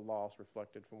little bit of a loss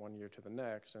reflected from 1 year to the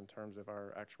next in terms of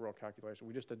our actuarial calculation.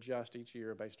 We just adjust each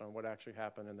year based on what actually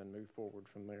happened and then move forward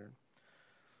from there.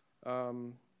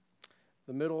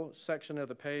 The middle section of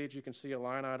the page, you can see a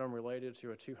line item related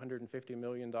to a $250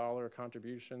 million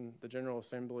contribution. The General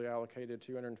Assembly allocated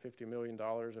 $250 million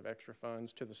of extra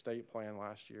funds to the state plan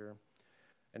last year.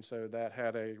 And so that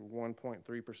had a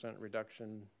 1.3%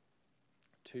 reduction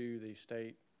to the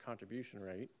state contribution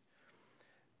rate.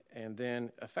 And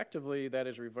then effectively that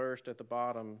is reversed at the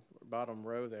bottom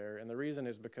row there. And the reason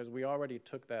is because we already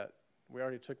took that we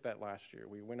already took that last year.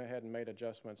 We went ahead and made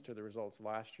adjustments to the results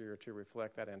last year to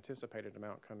reflect that anticipated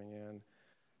amount coming in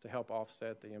to help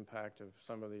offset the impact of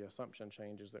some of the assumption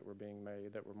changes that were being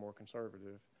made that were more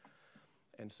conservative.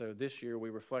 And so this year we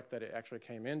reflect that it actually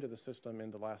came into the system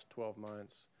in the last 12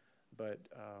 months, but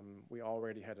we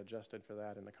already had adjusted for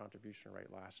that in the contribution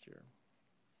rate last year.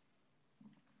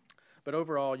 But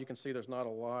overall, you can see there's not a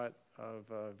lot of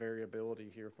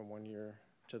variability here from one year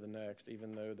to the next,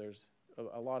 even though there's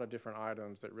a lot of different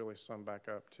items that really sum back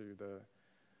up to the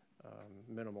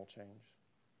minimal change.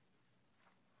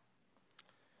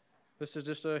 This is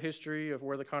just a history of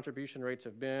where the contribution rates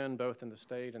have been, both in the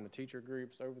state and the teacher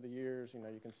groups over the years. You know,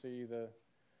 you can see the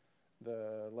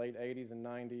late 80s and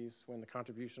 90s when the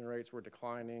contribution rates were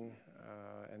declining,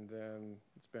 and then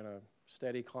it's been a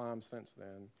steady climb since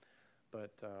then.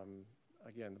 But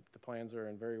again, the plans are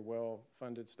in very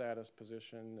well-funded status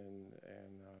position,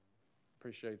 and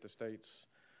appreciate the state's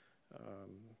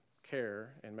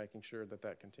care in making sure that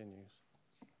that continues.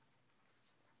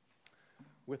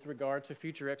 With regard to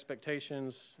future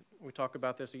expectations, we talk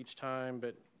about this each time,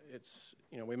 but it's,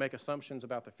 you know, we make assumptions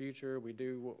about the future. We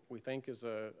do what we think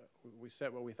we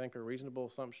set what we think are reasonable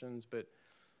assumptions, but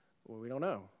we don't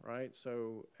know, right?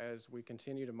 So as we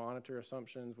continue to monitor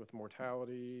assumptions with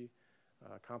mortality,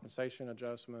 compensation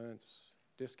adjustments,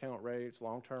 discount rates,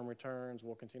 long-term returns,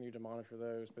 we'll continue to monitor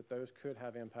those, but those could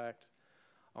have impact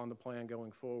on the plan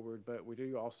going forward. But we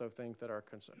do also think that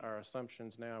our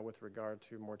assumptions now with regard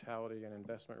to mortality and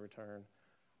investment return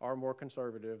are more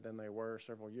conservative than they were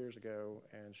several years ago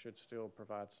and should still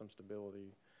provide some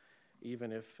stability,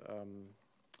 even if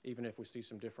we see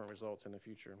some different results in the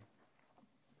future.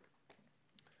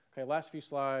 Okay, last few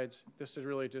slides. This is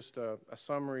really just a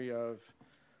summary of,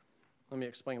 let me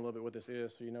explain a little bit what this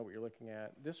is so you know what you're looking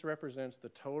at. This represents the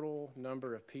total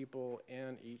number of people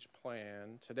in each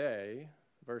plan today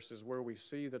versus where we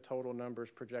see the total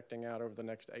numbers projecting out over the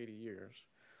next 80 years.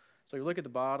 So you look at the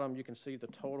bottom, you can see the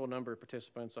total number of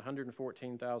participants,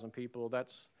 114,000 people.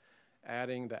 That's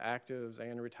adding the actives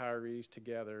and retirees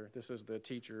together. This is the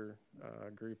teacher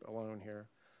group alone here.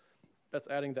 That's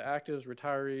adding the actives,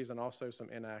 retirees, and also some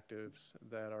inactives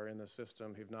that are in the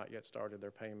system who've not yet started their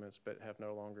payments but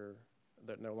no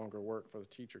longer work for the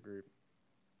teacher group.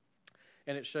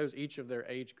 And it shows each of their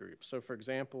age groups. So for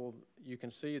example, you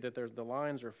can see that the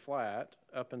lines are flat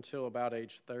up until about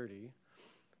age 30.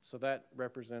 So that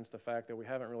represents the fact that we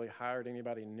haven't really hired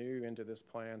anybody new into this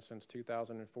plan since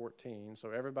 2014.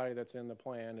 So everybody that's in the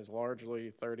plan is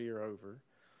largely 30 or over.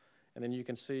 And then you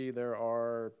can see there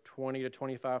are 20 to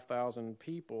 25,000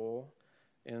 people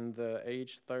in the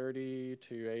age 30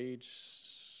 to age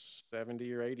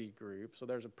 70 or 80 group. So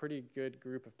there's a pretty good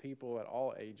group of people at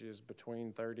all ages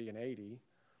between 30 and 80.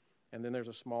 And then there's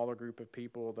a smaller group of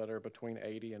people that are between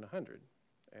 80 and 100.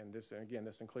 And this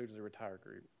includes the retired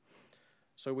group.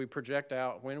 So we project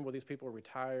out when will these people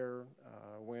retire,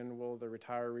 when will the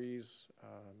retirees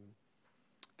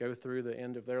go through the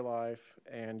end of their life.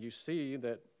 And you see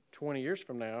that 20 years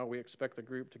from now, we expect the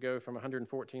group to go from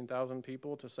 114,000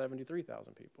 people to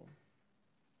 73,000 people.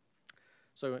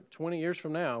 So 20 years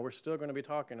from now, we're still going to be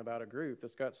talking about a group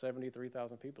that's got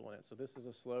 73,000 people in it. So this is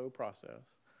a slow process.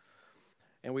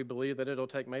 And we believe that it'll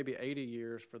take maybe 80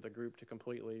 years for the group to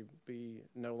completely be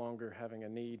no longer having a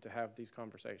need to have these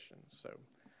conversations. So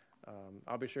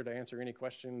I'll be sure to answer any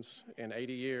questions in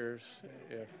 80 years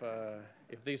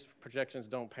if these projections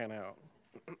don't pan out.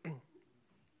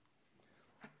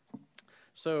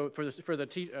 So for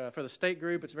the state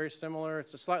group, it's very similar.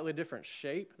 It's a slightly different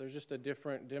shape. There's just a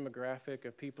different demographic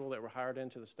of people that were hired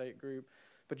into the state group.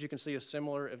 But you can see a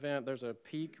similar event. There's a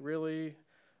peak, really,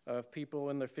 of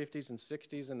people in their 50s and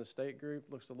 60s in the state group.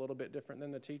 Looks a little bit different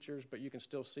than the teachers, but you can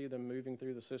still see them moving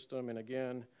through the system. And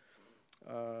again,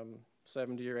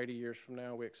 70 or 80 years from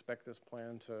now, we expect this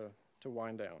plan to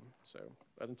wind down. So,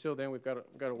 but until then, we've got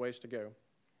a ways to go.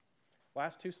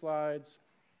 Last two slides.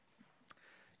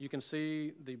 You can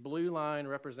see the blue line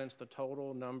represents the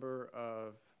total number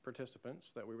of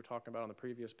participants that we were talking about on the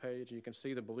previous page. You can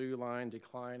see the blue line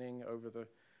declining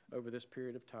over this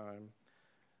period of time.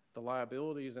 The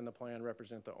liabilities in the plan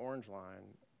represent the orange line.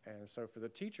 And so for the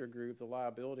teacher group, the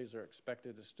liabilities are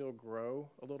expected to still grow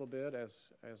a little bit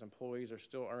as employees are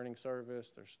still earning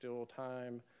service. There's still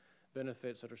time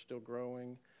benefits that are still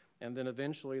growing. And then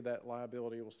eventually that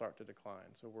liability will start to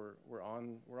decline. So we're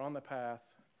on the path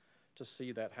to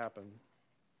see that happen.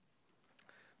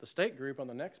 The state group on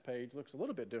the next page looks a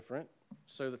little bit different.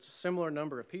 So it's a similar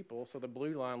number of people. So the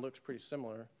blue line looks pretty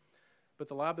similar. But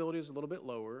the liability is a little bit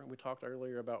lower. We talked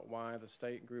earlier about why the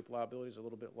state group liability is a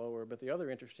little bit lower. But the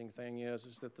other interesting thing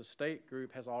is that the state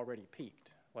group has already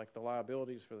peaked. like the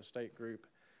liabilities for the state group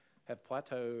have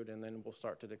plateaued, and then will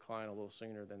start to decline a little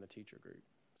sooner than the teacher group.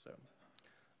 So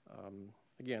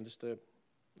again,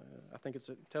 I think it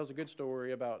tells a good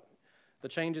story about the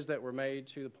changes that were made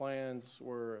to the plans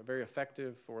were very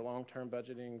effective for long-term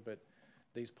budgeting, but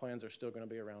these plans are still going to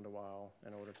be around a while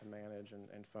in order to manage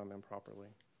and fund them properly.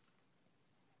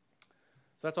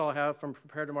 So that's all I have from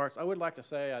prepared remarks. I would like to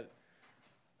say,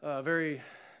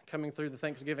 coming through the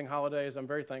Thanksgiving holidays, I'm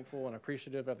very thankful and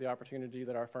appreciative of the opportunity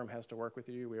that our firm has to work with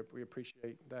you. We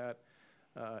appreciate that.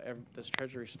 This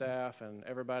Treasury staff and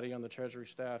everybody on the Treasury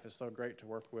staff is so great to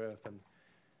work with, and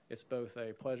it's both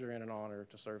a pleasure and an honor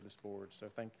to serve this board. So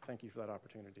thank you for that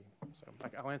opportunity. So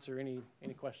I'll answer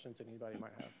any questions that anybody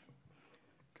might have.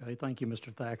 Okay, thank you,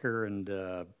 Mr. Thacker. And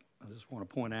I just want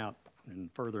to point out, in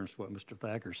furtherance to what Mr.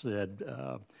 Thacker said,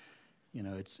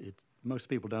 it's most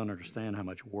people don't understand how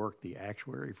much work the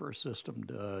actuary for a system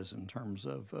does in terms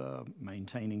of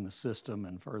maintaining the system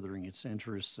and furthering its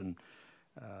interests and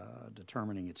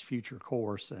determining its future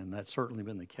course, and that's certainly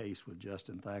been the case with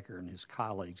Justin Thacker and his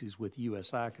colleagues. He's with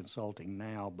USI Consulting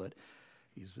now, but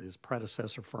his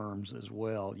predecessor firms as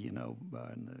well, in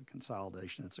the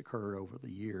consolidation that's occurred over the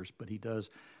years. But he does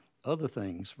other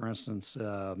things. For instance,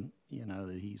 that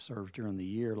he serves during the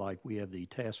year, like we have the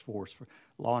task force,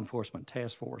 law enforcement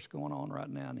task force going on right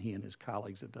now, and he and his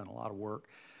colleagues have done a lot of work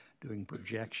doing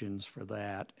projections for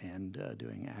that and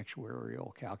doing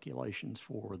actuarial calculations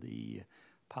for the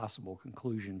possible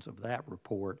conclusions of that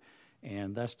report.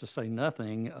 And that's to say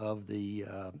nothing of the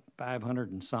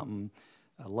 500 and something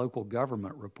local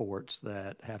government reports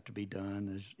that have to be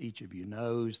done. As each of you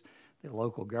knows, the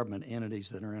local government entities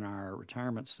that are in our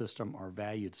retirement system are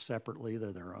valued separately.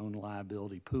 They're their own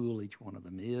liability pool, each one of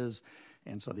them is.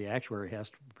 And so the actuary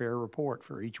has to prepare a report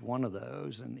for each one of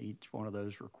those, and each one of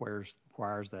those requires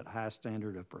that high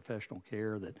standard of professional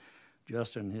care that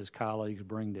Justin and his colleagues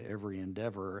bring to every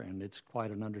endeavor, and it's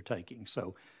quite an undertaking.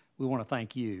 So we want to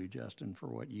thank you, Justin, for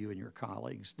what you and your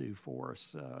colleagues do for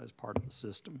us as part of the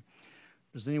system.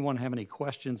 Does anyone have any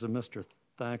questions of Mr.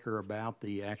 Thacker about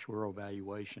the actuarial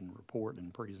valuation report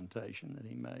and presentation that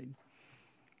he made?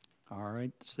 All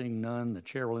right, seeing none, the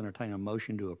chair will entertain a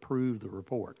motion to approve the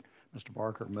report. Mr.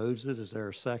 Barker moves it. Is there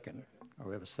a second?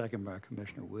 We have a second by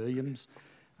Commissioner Williams.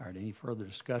 All right, any further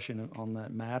discussion on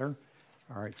that matter?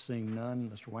 All right, seeing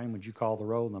none, Mr. Wayne, would you call the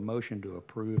roll on the motion to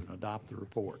approve and adopt the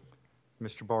report?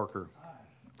 Mr. Barker.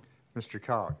 Aye. Mr.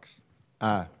 Cox.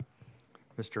 Aye.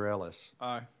 Mr. Ellis.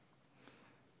 Aye.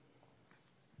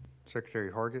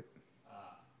 Secretary Hargett.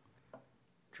 Aye.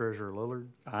 Treasurer Lillard.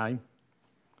 Aye.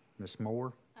 Ms.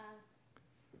 Moore. Aye.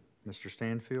 Mr.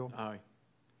 Stanfield. Aye.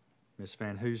 Ms.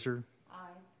 Van Hooser.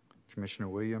 Aye. Commissioner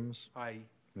Williams. Aye.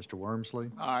 Mr.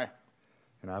 Wormsley. Aye.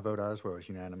 And I vote aye as well. It's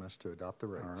unanimous to adopt the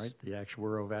rates. All right, the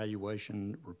actuarial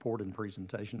valuation report and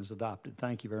presentation is adopted.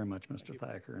 Thank you very much, Mr.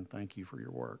 Thacker, and thank you for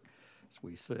your work, as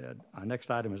we said. Our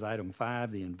next item is item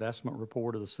 5, the investment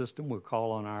report of the system. We'll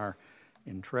call on our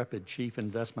intrepid Chief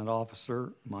Investment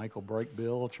Officer, Michael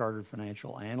Breakbill, Chartered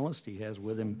Financial Analyst. He has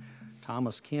with him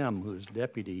Thomas Kim, who is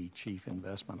Deputy Chief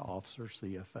Investment Officer,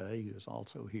 CFA, who is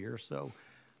also here. So,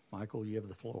 Michael, you have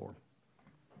the floor.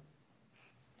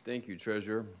 Thank you,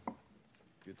 Treasurer.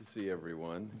 Good to see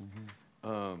everyone.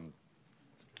 I'm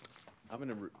going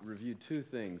to review two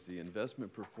things, the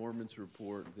investment performance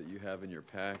report that you have in your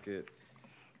packet,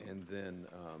 and then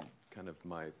kind of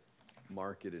my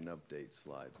market and update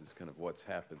slides. It's kind of what's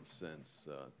happened since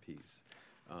piece.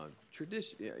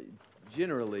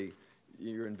 Generally,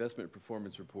 your investment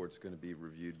performance report is going to be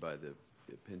reviewed by the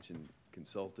pension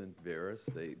consultant, Veris.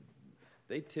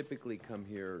 They typically come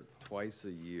here twice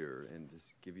a year, and just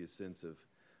give you a sense of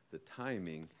the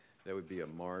timing, that would be a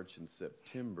March and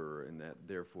September, and that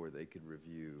therefore they could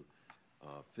review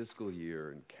fiscal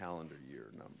year and calendar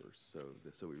year numbers.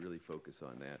 So we really focus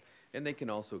on that. And they can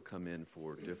also come in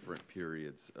for different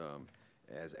periods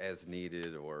as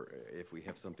needed, or if we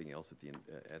have something else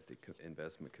at the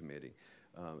investment committee.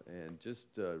 And just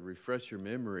refresh your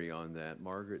memory on that.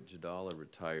 Margaret Jadala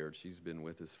retired. She's been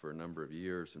with us for a number of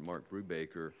years, and Mark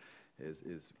Brubaker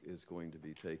is going to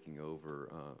be taking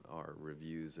over our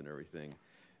reviews and everything,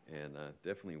 and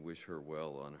definitely wish her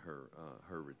well on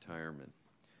her retirement.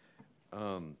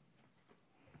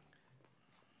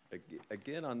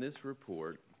 Again, on this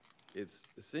report, it's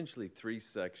essentially 3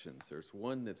 sections. There's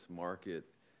one that's market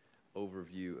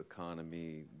overview,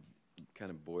 economy,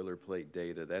 kind of boilerplate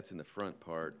data. That's in the front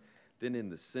part. Then in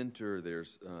the center,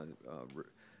 there's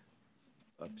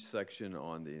a section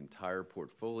on the entire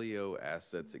portfolio,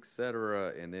 assets,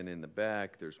 etc. And then in the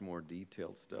back, there's more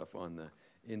detailed stuff on the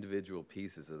individual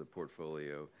pieces of the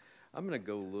portfolio. I'm going to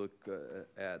go look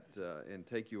at and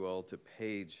take you all to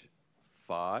page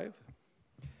 5,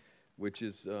 which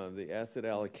is the asset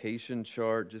allocation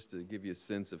chart, just to give you a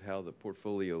sense of how the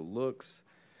portfolio looks.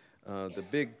 The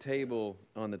big table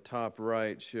on the top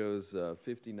right shows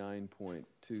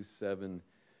 $59.27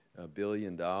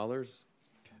 billion.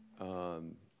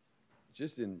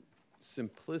 Just in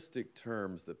simplistic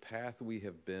terms, the path we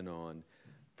have been on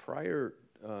prior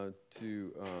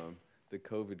to the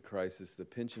COVID crisis, the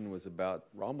pension was about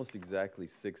almost exactly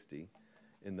 60.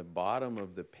 In the bottom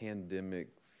of the pandemic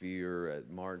fear at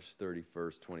March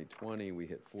 31st, 2020, we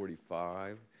hit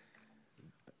 45.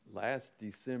 Last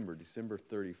December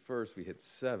 31st, we hit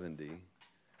 70,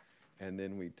 and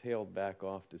then we tailed back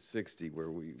off to 60,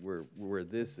 where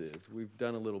this is. We've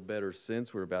done a little better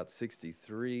since. We're about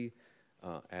 63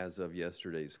 as of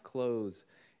yesterday's close,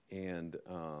 and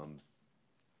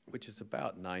which is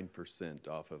about 9%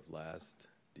 off of last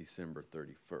December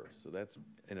 31st. So that's,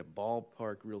 in a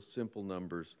ballpark, real simple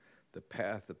numbers, the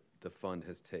path that the fund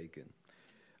has taken.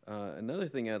 Another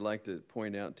thing I'd like to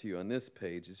point out to you on this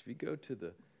page is if you go to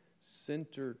the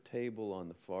center table on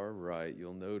the far right,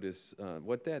 you'll notice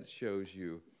what that shows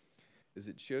you is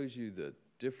it shows you the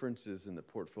differences in the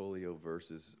portfolio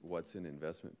versus what's in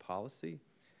investment policy.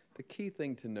 The key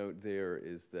thing to note there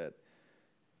is that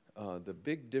the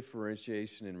big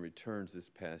differentiation in returns this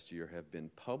past year have been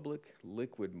public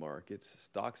liquid markets.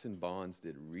 Stocks and bonds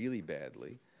did really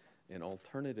badly, and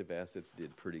alternative assets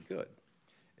did pretty good.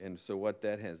 And so what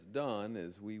that has done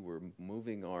is we were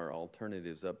moving our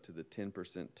alternatives up to the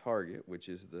 10% target, which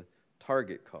is the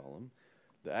target column.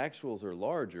 The actuals are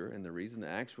larger, and the reason the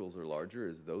actuals are larger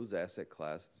is those asset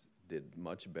classes did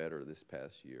much better this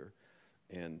past year.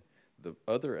 And the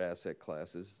other asset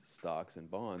classes, stocks and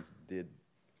bonds, did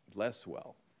less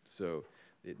well. So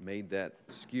it made that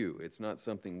skew. It's not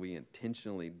something we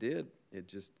intentionally did. It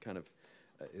just kind of,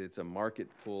 it's a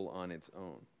market pull on its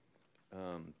own.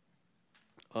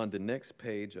 On the next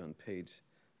page, on page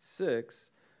 6,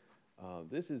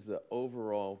 this is the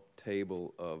overall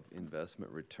table of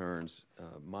investment returns,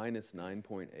 minus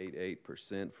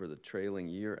 9.88% for the trailing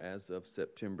year as of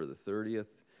September the 30th.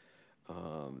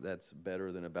 That's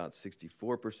better than about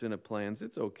 64% of plans.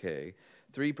 It's okay.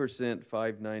 3%,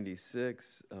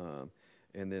 596,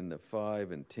 and then the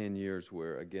 5 and 10 years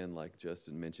where, again, like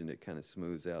Justin mentioned, it kind of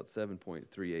smooths out,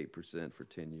 7.38% for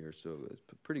 10 years. So it's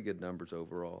pretty good numbers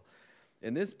overall.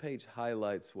 And this page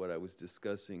highlights what I was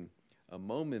discussing a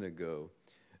moment ago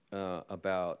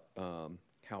about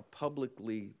how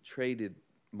publicly traded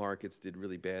markets did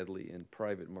really badly and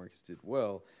private markets did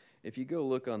well. If you go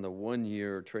look on the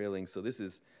 1-year trailing, so this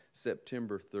is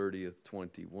September 30th,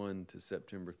 21 to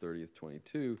September 30th,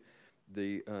 22,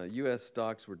 the U.S.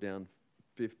 stocks were down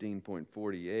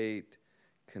 15.48,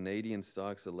 Canadian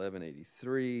stocks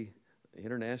 11.83,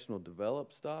 international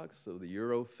developed stocks, so the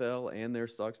euro fell and their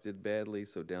stocks did badly,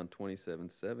 so down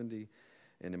 27.70,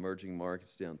 and emerging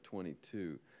markets down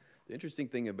 22. The interesting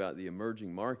thing about the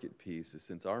emerging market piece is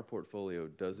since our portfolio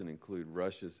doesn't include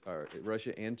Russia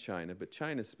and China, but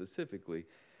China specifically,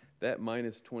 that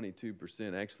minus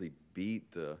 22% actually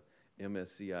beat the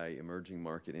MSCI Emerging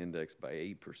Market Index by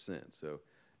 8%. So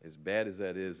as bad as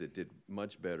that is, it did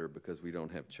much better because we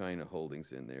don't have China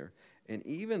holdings in there. And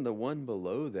even the one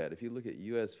below that, if you look at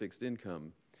U.S. fixed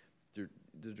income, the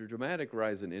dramatic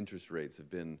rise in interest rates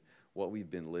have been what we've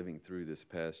been living through this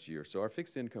past year. So our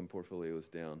fixed income portfolio is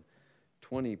down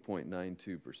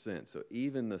 20.92%. So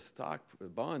even the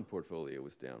bond portfolio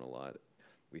was down a lot.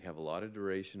 We have a lot of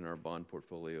duration in our bond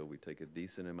portfolio. We take a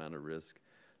decent amount of risk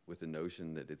with the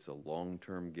notion that it's a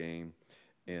long-term game.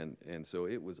 And so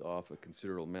it was off a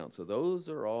considerable amount. So those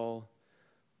are all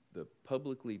the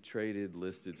publicly traded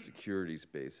listed securities,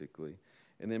 basically.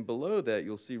 And then below that,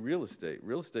 you'll see real estate.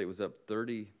 Real estate was up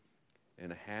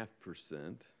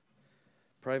 30.5%.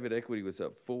 Private equity was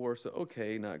up 4%, so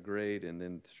okay, not great. And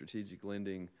then strategic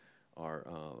lending,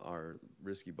 our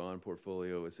risky bond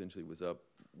portfolio essentially was up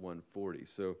 140.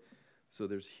 So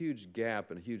there's huge gap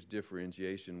and a huge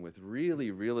differentiation with really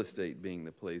real estate being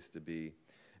the place to be.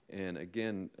 And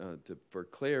again, for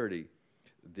clarity,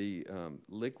 the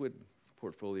liquid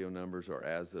portfolio numbers are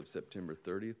as of September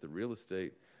 30th. The real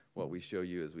estate, what we show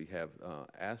you is we have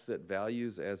asset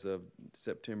values as of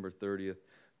September 30th,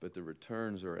 but the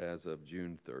returns are as of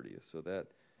June 30th. So that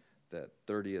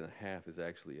 30.5 is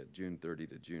actually a June 30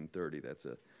 to June 30. That's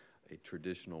a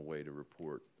traditional way to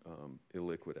report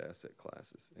illiquid asset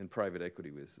classes. And private equity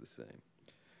was the same.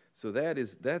 So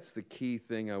that's the key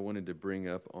thing I wanted to bring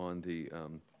up on the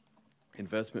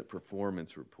investment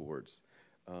performance reports.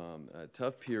 A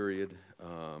tough period.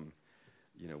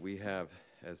 We have,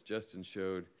 as Justin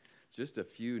showed, just a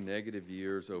few negative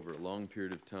years over a long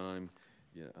period of time.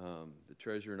 The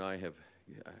treasurer and I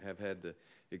have had the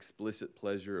explicit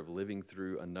pleasure of living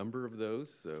through a number of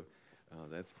those, so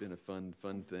that's been a fun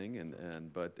thing.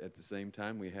 But at the same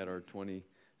time, we had our 26%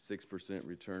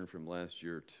 return from last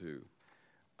year too.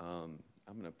 I'm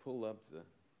going to pull up the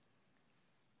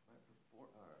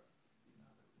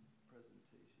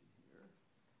presentation here.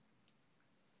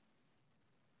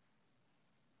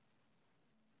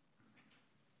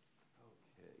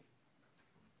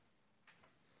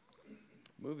 Okay.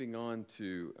 Moving on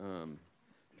to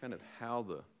kind of how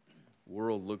the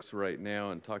world looks right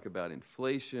now, and talk about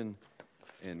inflation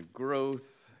and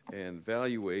growth and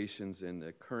valuations in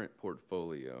the current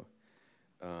portfolio.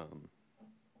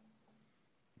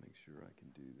 Make sure I can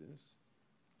do this.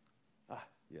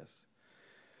 Yes.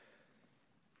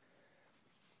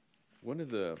 One of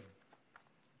the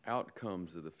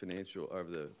outcomes of the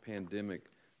pandemic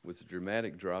was a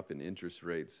dramatic drop in interest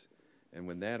rates, and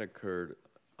when that occurred,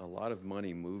 a lot of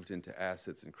money moved into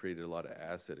assets and created a lot of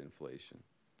asset inflation.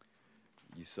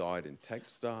 You saw it in tech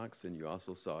stocks, and you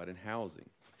also saw it in housing.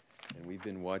 And we've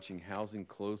been watching housing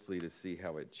closely to see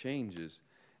how it changes.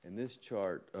 And this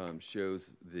chart shows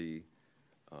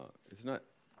it's not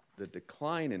the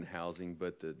decline in housing,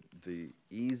 but the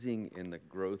easing in the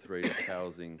growth rate of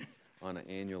housing on an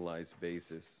annualized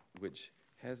basis, which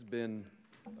has been,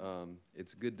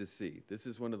 it's good to see. This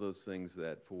is one of those things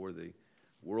that for the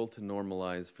world to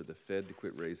normalize, for the Fed to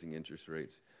quit raising interest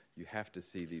rates, you have to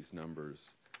see these numbers.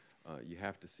 You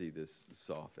have to see this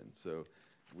soften. So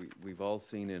we've all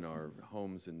seen in our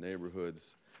homes and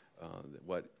neighborhoods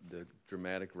what the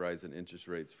dramatic rise in interest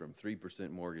rates from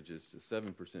 3% mortgages to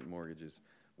 7% mortgages,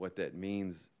 what that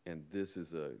means, and this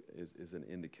is an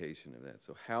indication of that.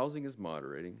 So housing is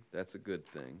moderating. That's a good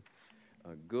thing.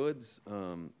 Goods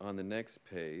on the next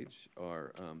page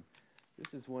are,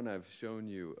 this is one I've shown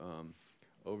you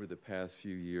over the past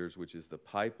few years, which is the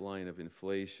pipeline of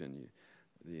inflation.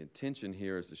 The intention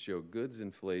here is to show goods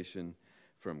inflation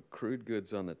from crude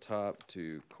goods on the top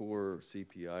to core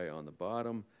CPI on the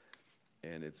bottom,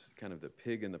 and it's kind of the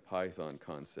pig and the python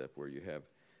concept where you have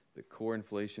the core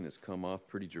inflation has come off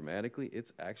pretty dramatically.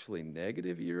 It's actually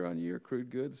negative year-on-year.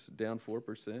 Crude goods down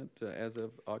 4% as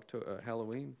of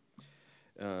Halloween.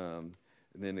 And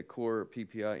then the core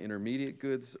PPI intermediate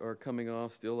goods are coming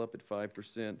off, still up at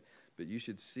 5%. But you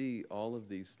should see all of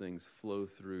these things flow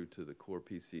through to the core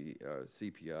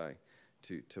CPI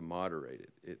to moderate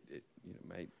it.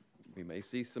 We may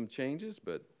see some changes,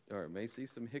 or may see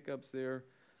some hiccups there,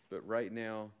 but right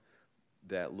now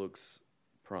that looks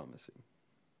promising.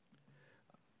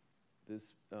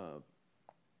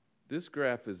 This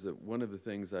graph is one of the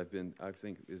things I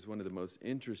think is one of the most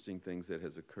interesting things that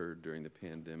has occurred during the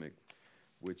pandemic,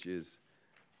 which is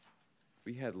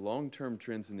we had long-term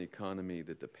trends in the economy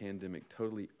that the pandemic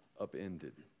totally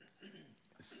upended.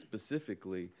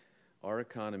 Specifically, our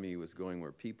economy was going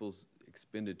where people's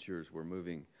expenditures were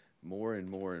moving more and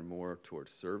more and more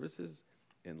towards services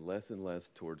and less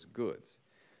towards goods.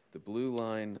 The blue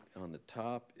line on the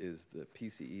top is the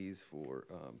PCEs for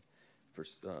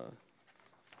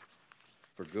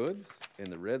goods, and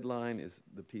the red line is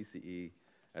the PCE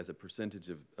as a percentage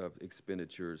of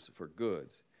expenditures for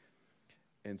goods.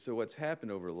 And so what's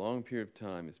happened over a long period of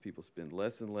time is people spend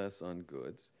less and less on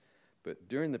goods. But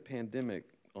during the pandemic,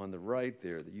 on the right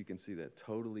there, that you can see that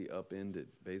totally upended.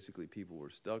 Basically, people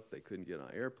were stuck. They couldn't get on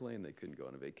an airplane. They couldn't go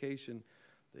on a vacation.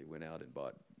 They went out and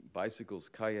bought bicycles,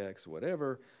 kayaks,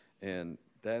 whatever. And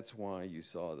that's why you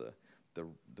saw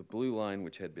the blue line,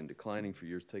 which had been declining for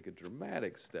years, take a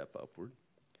dramatic step upward.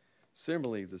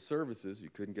 Similarly, the services, you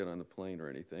couldn't get on a plane or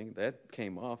anything. That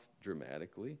came off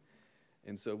dramatically.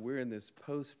 And so we're in this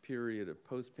post-period of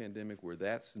post-pandemic where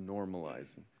that's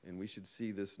normalizing. And we should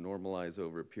see this normalize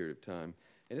over a period of time.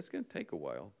 And it's going to take a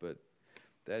while, but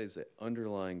that is an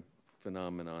underlying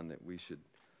phenomenon that we should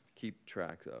keep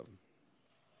track of.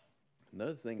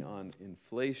 Another thing on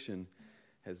inflation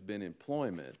has been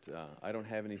employment. I don't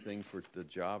have anything for the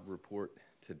job report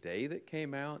today that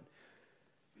came out,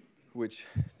 which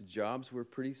jobs were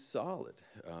pretty solid.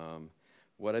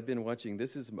 What I've been watching,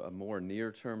 this is a more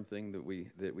near-term thing that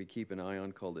we keep an eye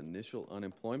on called initial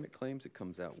unemployment claims. It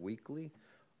comes out weekly.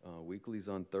 Weekly's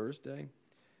on Thursday.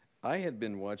 I had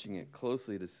been watching it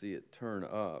closely to see it turn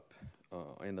up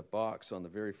in the box on the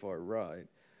very far right,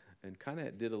 and kind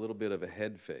of did a little bit of a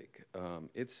head fake.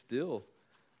 It still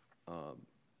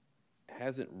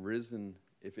hasn't risen.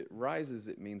 If it rises,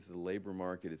 it means the labor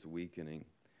market is weakening,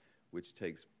 which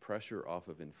takes pressure off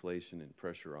of inflation and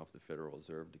pressure off the Federal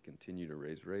Reserve to continue to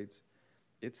raise rates.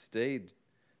 It stayed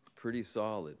pretty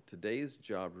solid. Today's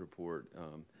job report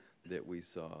that we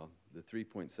saw, the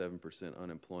 3.7%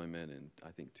 unemployment and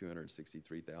I think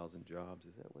 263,000 jobs.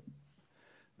 Is that what?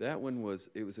 That one was,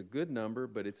 it was a good number,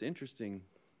 but it's interesting.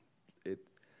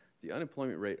 The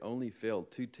unemployment rate only fell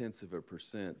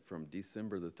 0.2% from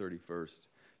December the 31st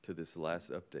to this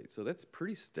last update. So that's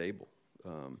pretty stable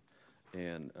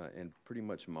and pretty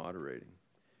much moderating.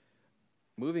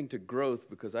 Moving to growth,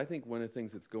 because I think one of the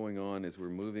things that's going on is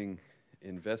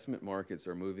investment markets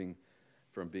are moving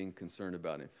from being concerned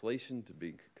about inflation to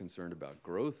being concerned about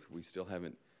growth. We still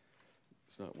haven't,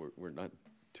 we're not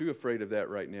too afraid of that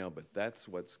right now, but that's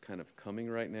what's kind of coming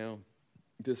right now.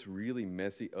 This really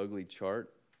messy, ugly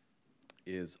chart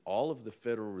is all of the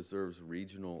Federal Reserve's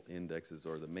regional indexes,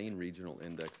 or the main regional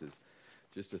indexes,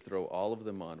 just to throw all of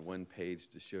them on one page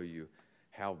to show you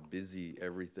how busy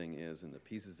everything is and the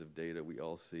pieces of data we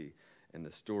all see and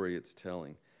the story it's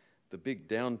telling. The big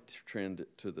downtrend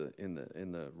in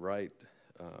the right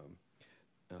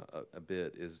a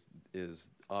bit is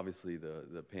obviously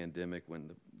the pandemic, when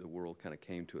the world kind of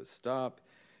came to a stop,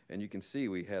 and you can see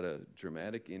we had a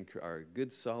dramatic or a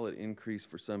good solid increase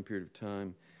for some period of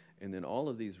time, and then all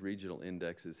of these regional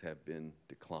indexes have been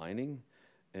declining.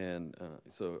 And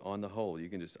so on the whole, you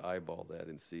can just eyeball that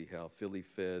and see how Philly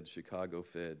Fed, Chicago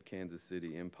Fed, Kansas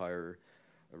City, Empire,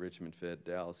 Richmond Fed,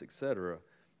 Dallas, etc.,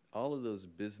 all of those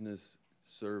business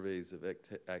surveys of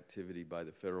activity by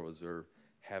the Federal Reserve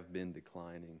have been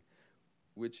declining,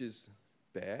 which is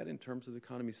bad in terms of the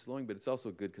economy slowing, but it's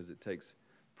also good because it takes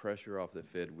pressure off the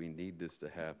Fed. We need this to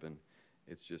happen.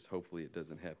 It's just hopefully it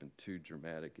doesn't happen too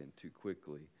dramatic and too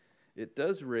quickly. It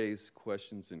does raise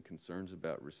questions and concerns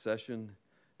about recession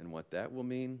and what that will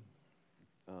mean.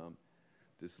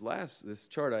 This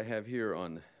chart I have here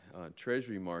on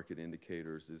Treasury market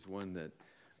indicators is one that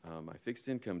my fixed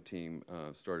income team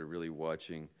started really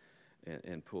watching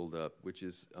and pulled up, which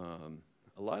is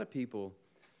a lot of people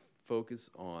focus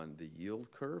on the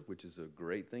yield curve, which is a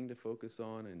great thing to focus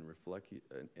on and reflect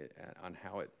on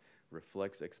how it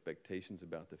reflects expectations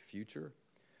about the future.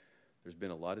 There's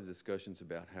been a lot of discussions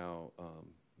about how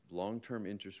long-term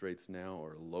interest rates now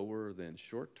are lower than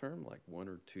short-term, like 1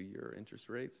 or 2 year interest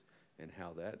rates, and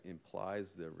how that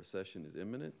implies the recession is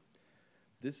imminent.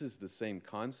 This is the same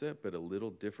concept, but a little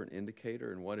different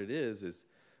indicator. And what it is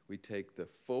we take the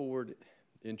forward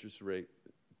interest rate,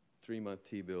 3-month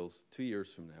T-bills 2 years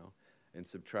from now, and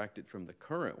subtract it from the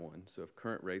current one. So if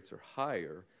current rates are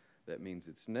higher, that means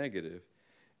it's negative,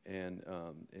 and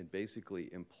it basically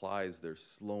implies they're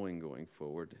slowing going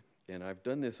forward. And I've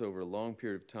done this over a long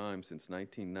period of time, since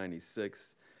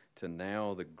 1996 to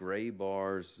now. The gray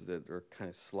bars that are kind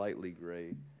of slightly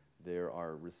gray, there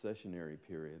are recessionary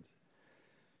periods.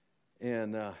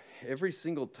 And every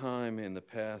single time in the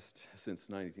past, since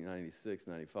 1996,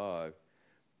 95,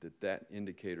 that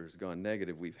indicator has gone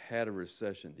negative, we've had a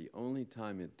recession. The only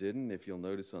time it didn't, if you'll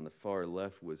notice on the far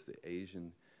left, was the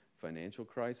Asian financial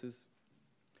crisis.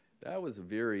 That was a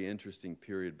very interesting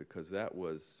period because that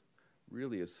was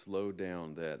really a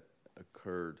slowdown that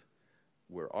occurred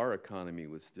where our economy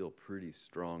was still pretty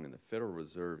strong and the Federal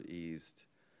Reserve eased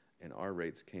and our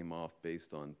rates came off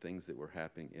based on things that were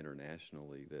happening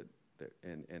internationally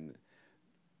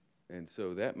and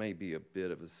so that may be a bit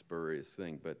of a spurious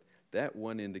thing, but that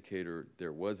one indicator,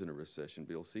 there wasn't a recession.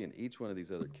 But you'll see in each one of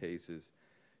these other cases,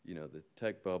 the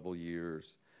tech bubble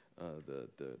years,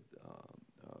 the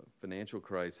financial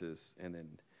crisis, and then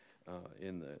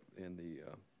in the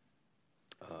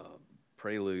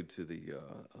prelude to the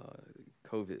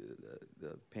COVID,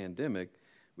 the pandemic,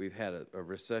 we've had a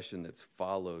recession that's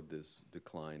followed this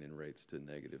decline in rates to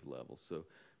negative levels. So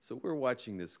we're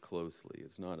watching this closely.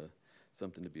 It's not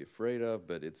something to be afraid of,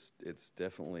 but it's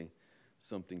definitely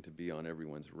something to be on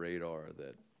everyone's radar,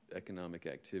 that economic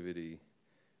activity,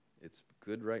 it's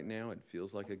good right now. It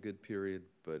feels like a good period,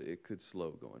 but it could slow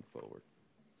going forward.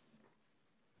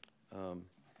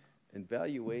 And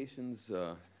valuations,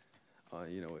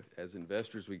 as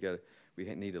investors, we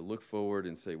need to look forward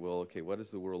and say, well, okay, what does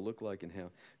the world look like, and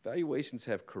how valuations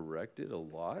have corrected a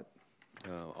lot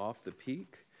off the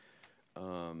peak.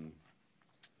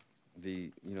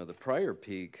 The prior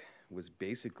peak was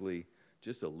basically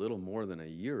just a little more than a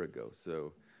year ago.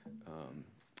 So,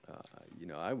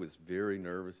 I was very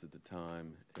nervous at the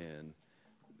time, and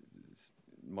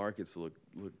markets look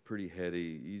pretty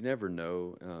heady. You never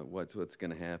know what's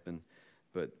going to happen.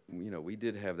 But, we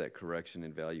did have that correction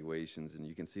in valuations, and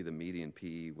you can see the median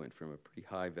PE went from a pretty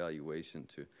high valuation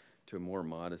to a more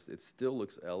modest. It still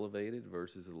looks elevated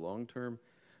versus the long term,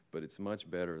 but it's much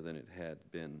better than it had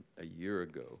been a year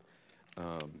ago.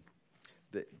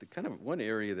 The kind of one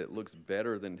area that looks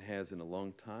better than it has in a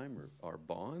long time are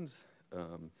bonds.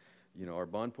 You know, our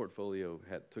bond portfolio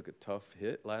took a tough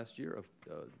hit last year,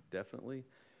 definitely.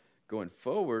 Going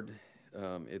forward,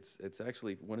 it's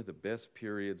actually one of the best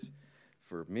periods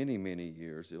for many, many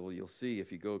years. You'll see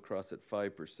if you go across at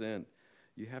 5%,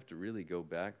 you have to really go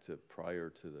back to prior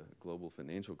to the global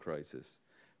financial crisis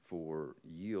for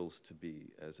yields to be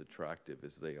as attractive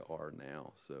as they are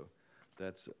now. So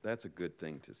that's a good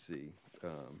thing to see,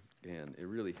 and it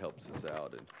really helps us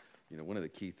out. And you know, one of the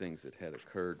key things that had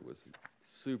occurred was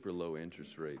super low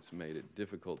interest rates made it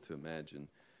difficult to imagine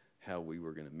how we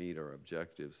were going to meet our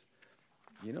objectives.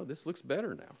 You know, this looks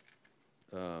better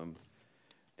now.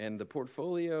 And the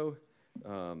portfolio,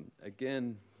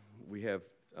 again, we have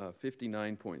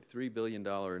 $59.3 billion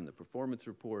in the performance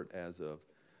report as of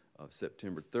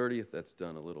September 30th. That's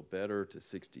done a little better to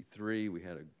 63. We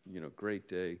had a great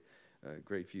day,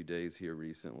 great few days here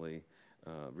recently.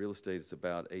 Real estate is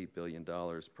about $8 billion,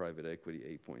 private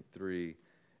equity 8.3,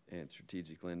 and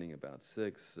strategic lending about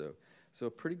 6. So a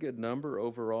pretty good number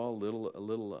overall. A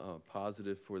little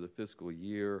positive for the fiscal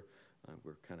year.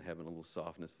 We're kind of having a little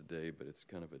softness today, but it's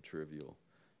kind of a trivial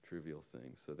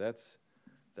thing. So that's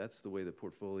the way the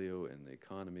portfolio and the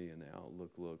economy and the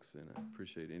outlook looks. And I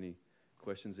appreciate any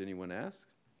questions anyone asks.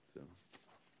 So,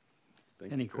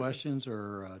 thank you. Any questions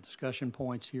or discussion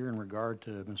points here in regard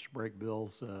to Mr.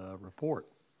 Breakbill's report?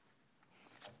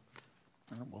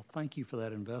 Well, thank you for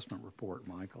that investment report,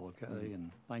 Michael, okay?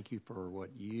 And thank you for what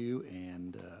you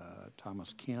and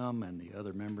Thomas Kim and the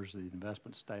other members of the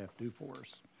investment staff do for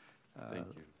us. Thank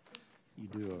you. You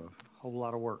do a whole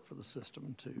lot of work for the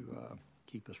system to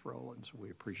keep us rolling, so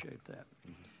we appreciate that.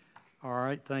 All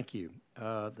right, thank you.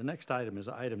 The next item is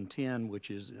item 10,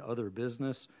 which is other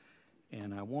business.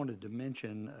 And I wanted to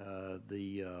mention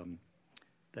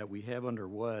that we have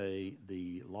underway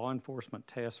the Law Enforcement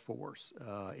Task Force.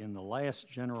 In the last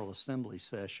General Assembly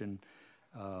session,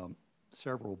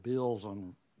 several bills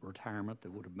on retirement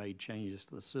that would have made changes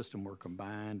to the system were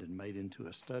combined and made into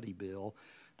a study bill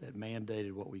that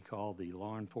mandated what we call the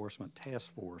Law Enforcement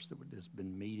Task Force that has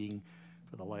been meeting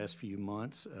for the last few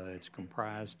months. It's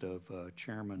comprised of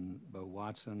Chairman Bo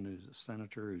Watson, who's a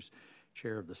senator, who's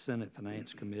chair of the Senate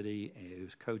Finance Committee,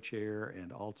 who's co-chair,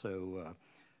 and also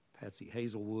Patsy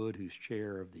Hazelwood, who's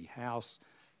chair of the House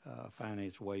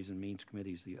Finance, Ways and Means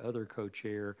Committee, is the other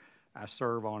co-chair. I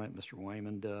serve on it, Mr.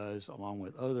 Wayman does, along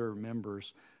with other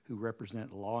members who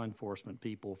represent law enforcement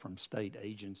people from state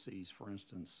agencies, for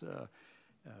instance,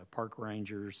 park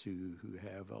rangers who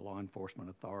have a law enforcement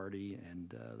authority,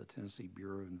 and the Tennessee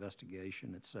Bureau of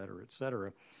Investigation, et cetera, et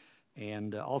cetera.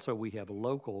 And also we have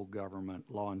local government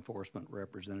law enforcement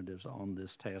representatives on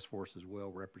this task force as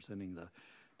well, representing the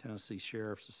Tennessee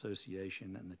Sheriff's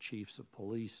Association and the Chiefs of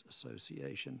Police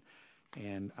Association.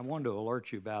 And I wanted to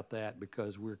alert you about that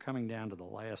because we're coming down to the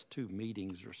last 2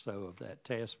 meetings or so of that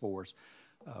task force.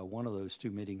 One of those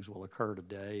 2 meetings will occur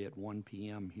today at 1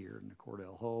 p.m. here in the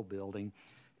Cordell Hull building.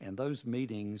 And those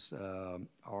meetings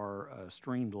are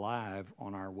streamed live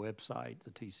on our website,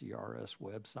 the TCRS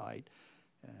website,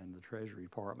 and the Treasury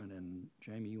Department. And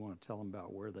Jamie, you want to tell them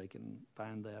about where they can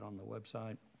find that on the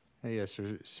website? Yes,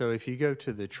 sir. So if you go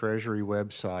to the Treasury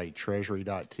website,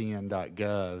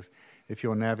 treasury.tn.gov, if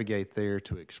you'll navigate there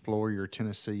to explore your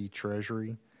Tennessee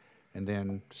Treasury, and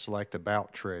then select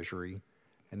About Treasury,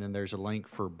 and then there's a link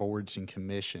for boards and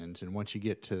commissions. And once you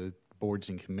get to boards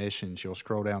and commissions, you'll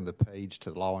scroll down the page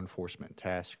to the Law Enforcement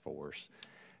Task Force.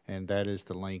 And that is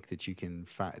the link that you can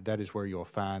find. That is where you'll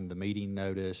find the meeting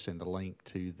notice and the link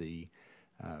to the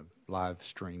live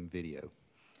stream video.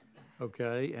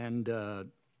 Okay, and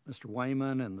Mr.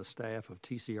 Wayman and the staff of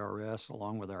TCRS,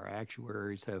 along with our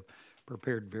actuaries, have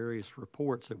prepared various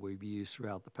reports that we've used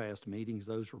throughout the past meetings.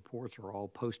 Those reports are all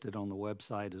posted on the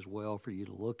website as well for you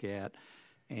to look at.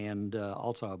 And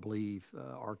also, I believe,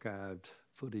 archived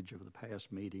footage of the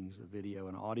past meetings, the video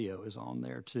and audio is on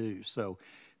there too. So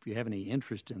if you have any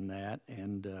interest in that,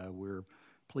 and we're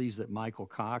pleased that Michael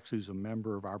Cox, who's a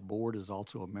member of our board, is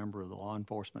also a member of the Law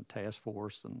Enforcement Task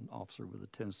Force and officer with the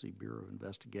Tennessee Bureau of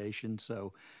Investigation.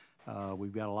 So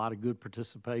we've got a lot of good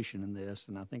participation in this,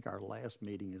 and I think our last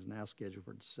meeting is now scheduled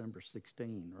for December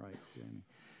 16, right, Jamie?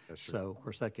 Yes, sir. So, of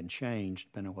course, that can change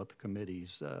depending on what the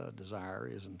committee's desire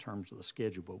is in terms of the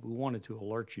schedule, but we wanted to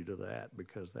alert you to that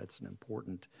because that's an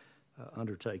important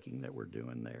undertaking that we're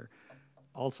doing there.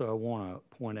 Also, I want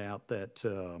to point out that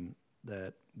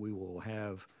that we will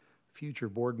have future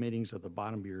board meetings at the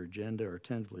bottom of your agenda are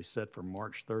tentatively set for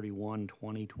March 31,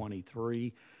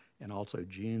 2023, and also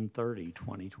June 30,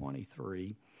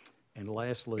 2023. And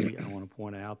lastly, I want to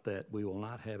point out that we will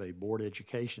not have a board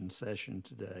education session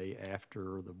today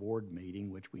after the board meeting,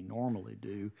 which we normally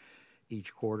do.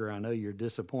 each quarter. I know you're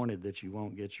disappointed that you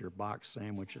won't get your box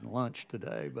sandwich and lunch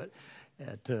today, but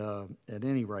at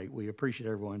any rate, we appreciate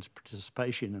everyone's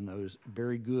participation in those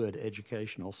very good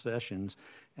educational sessions,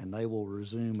 and they will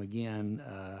resume again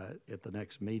at the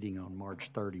next meeting on March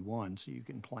 31, so you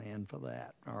can plan for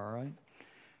that, all right?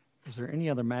 Is there any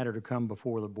other matter to come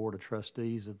before the Board of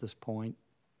Trustees at this point?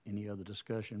 Any other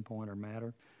discussion point or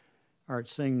matter? All right,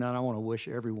 seeing none, I want to wish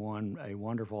everyone a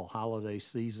wonderful holiday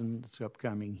season that's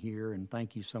upcoming here, and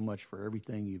thank you so much for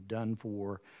everything you've done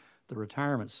for the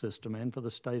retirement system and for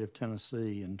the state of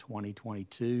Tennessee in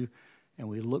 2022, and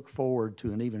we look forward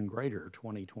to an even greater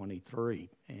 2023.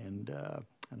 And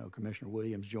I know Commissioner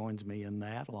Williams joins me in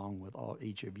that, along with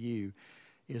each of you.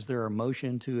 Is there a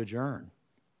motion to adjourn?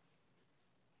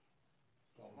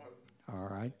 All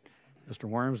right. Mr.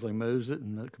 Wormsley moves it,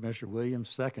 and Commissioner Williams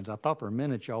seconds. I thought for a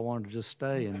minute y'all wanted to just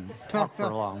stay and talk for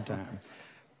a long time.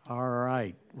 All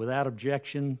right. Without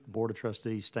objection, the Board of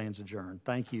Trustees stands adjourned.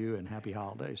 Thank you, and happy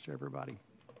holidays to everybody.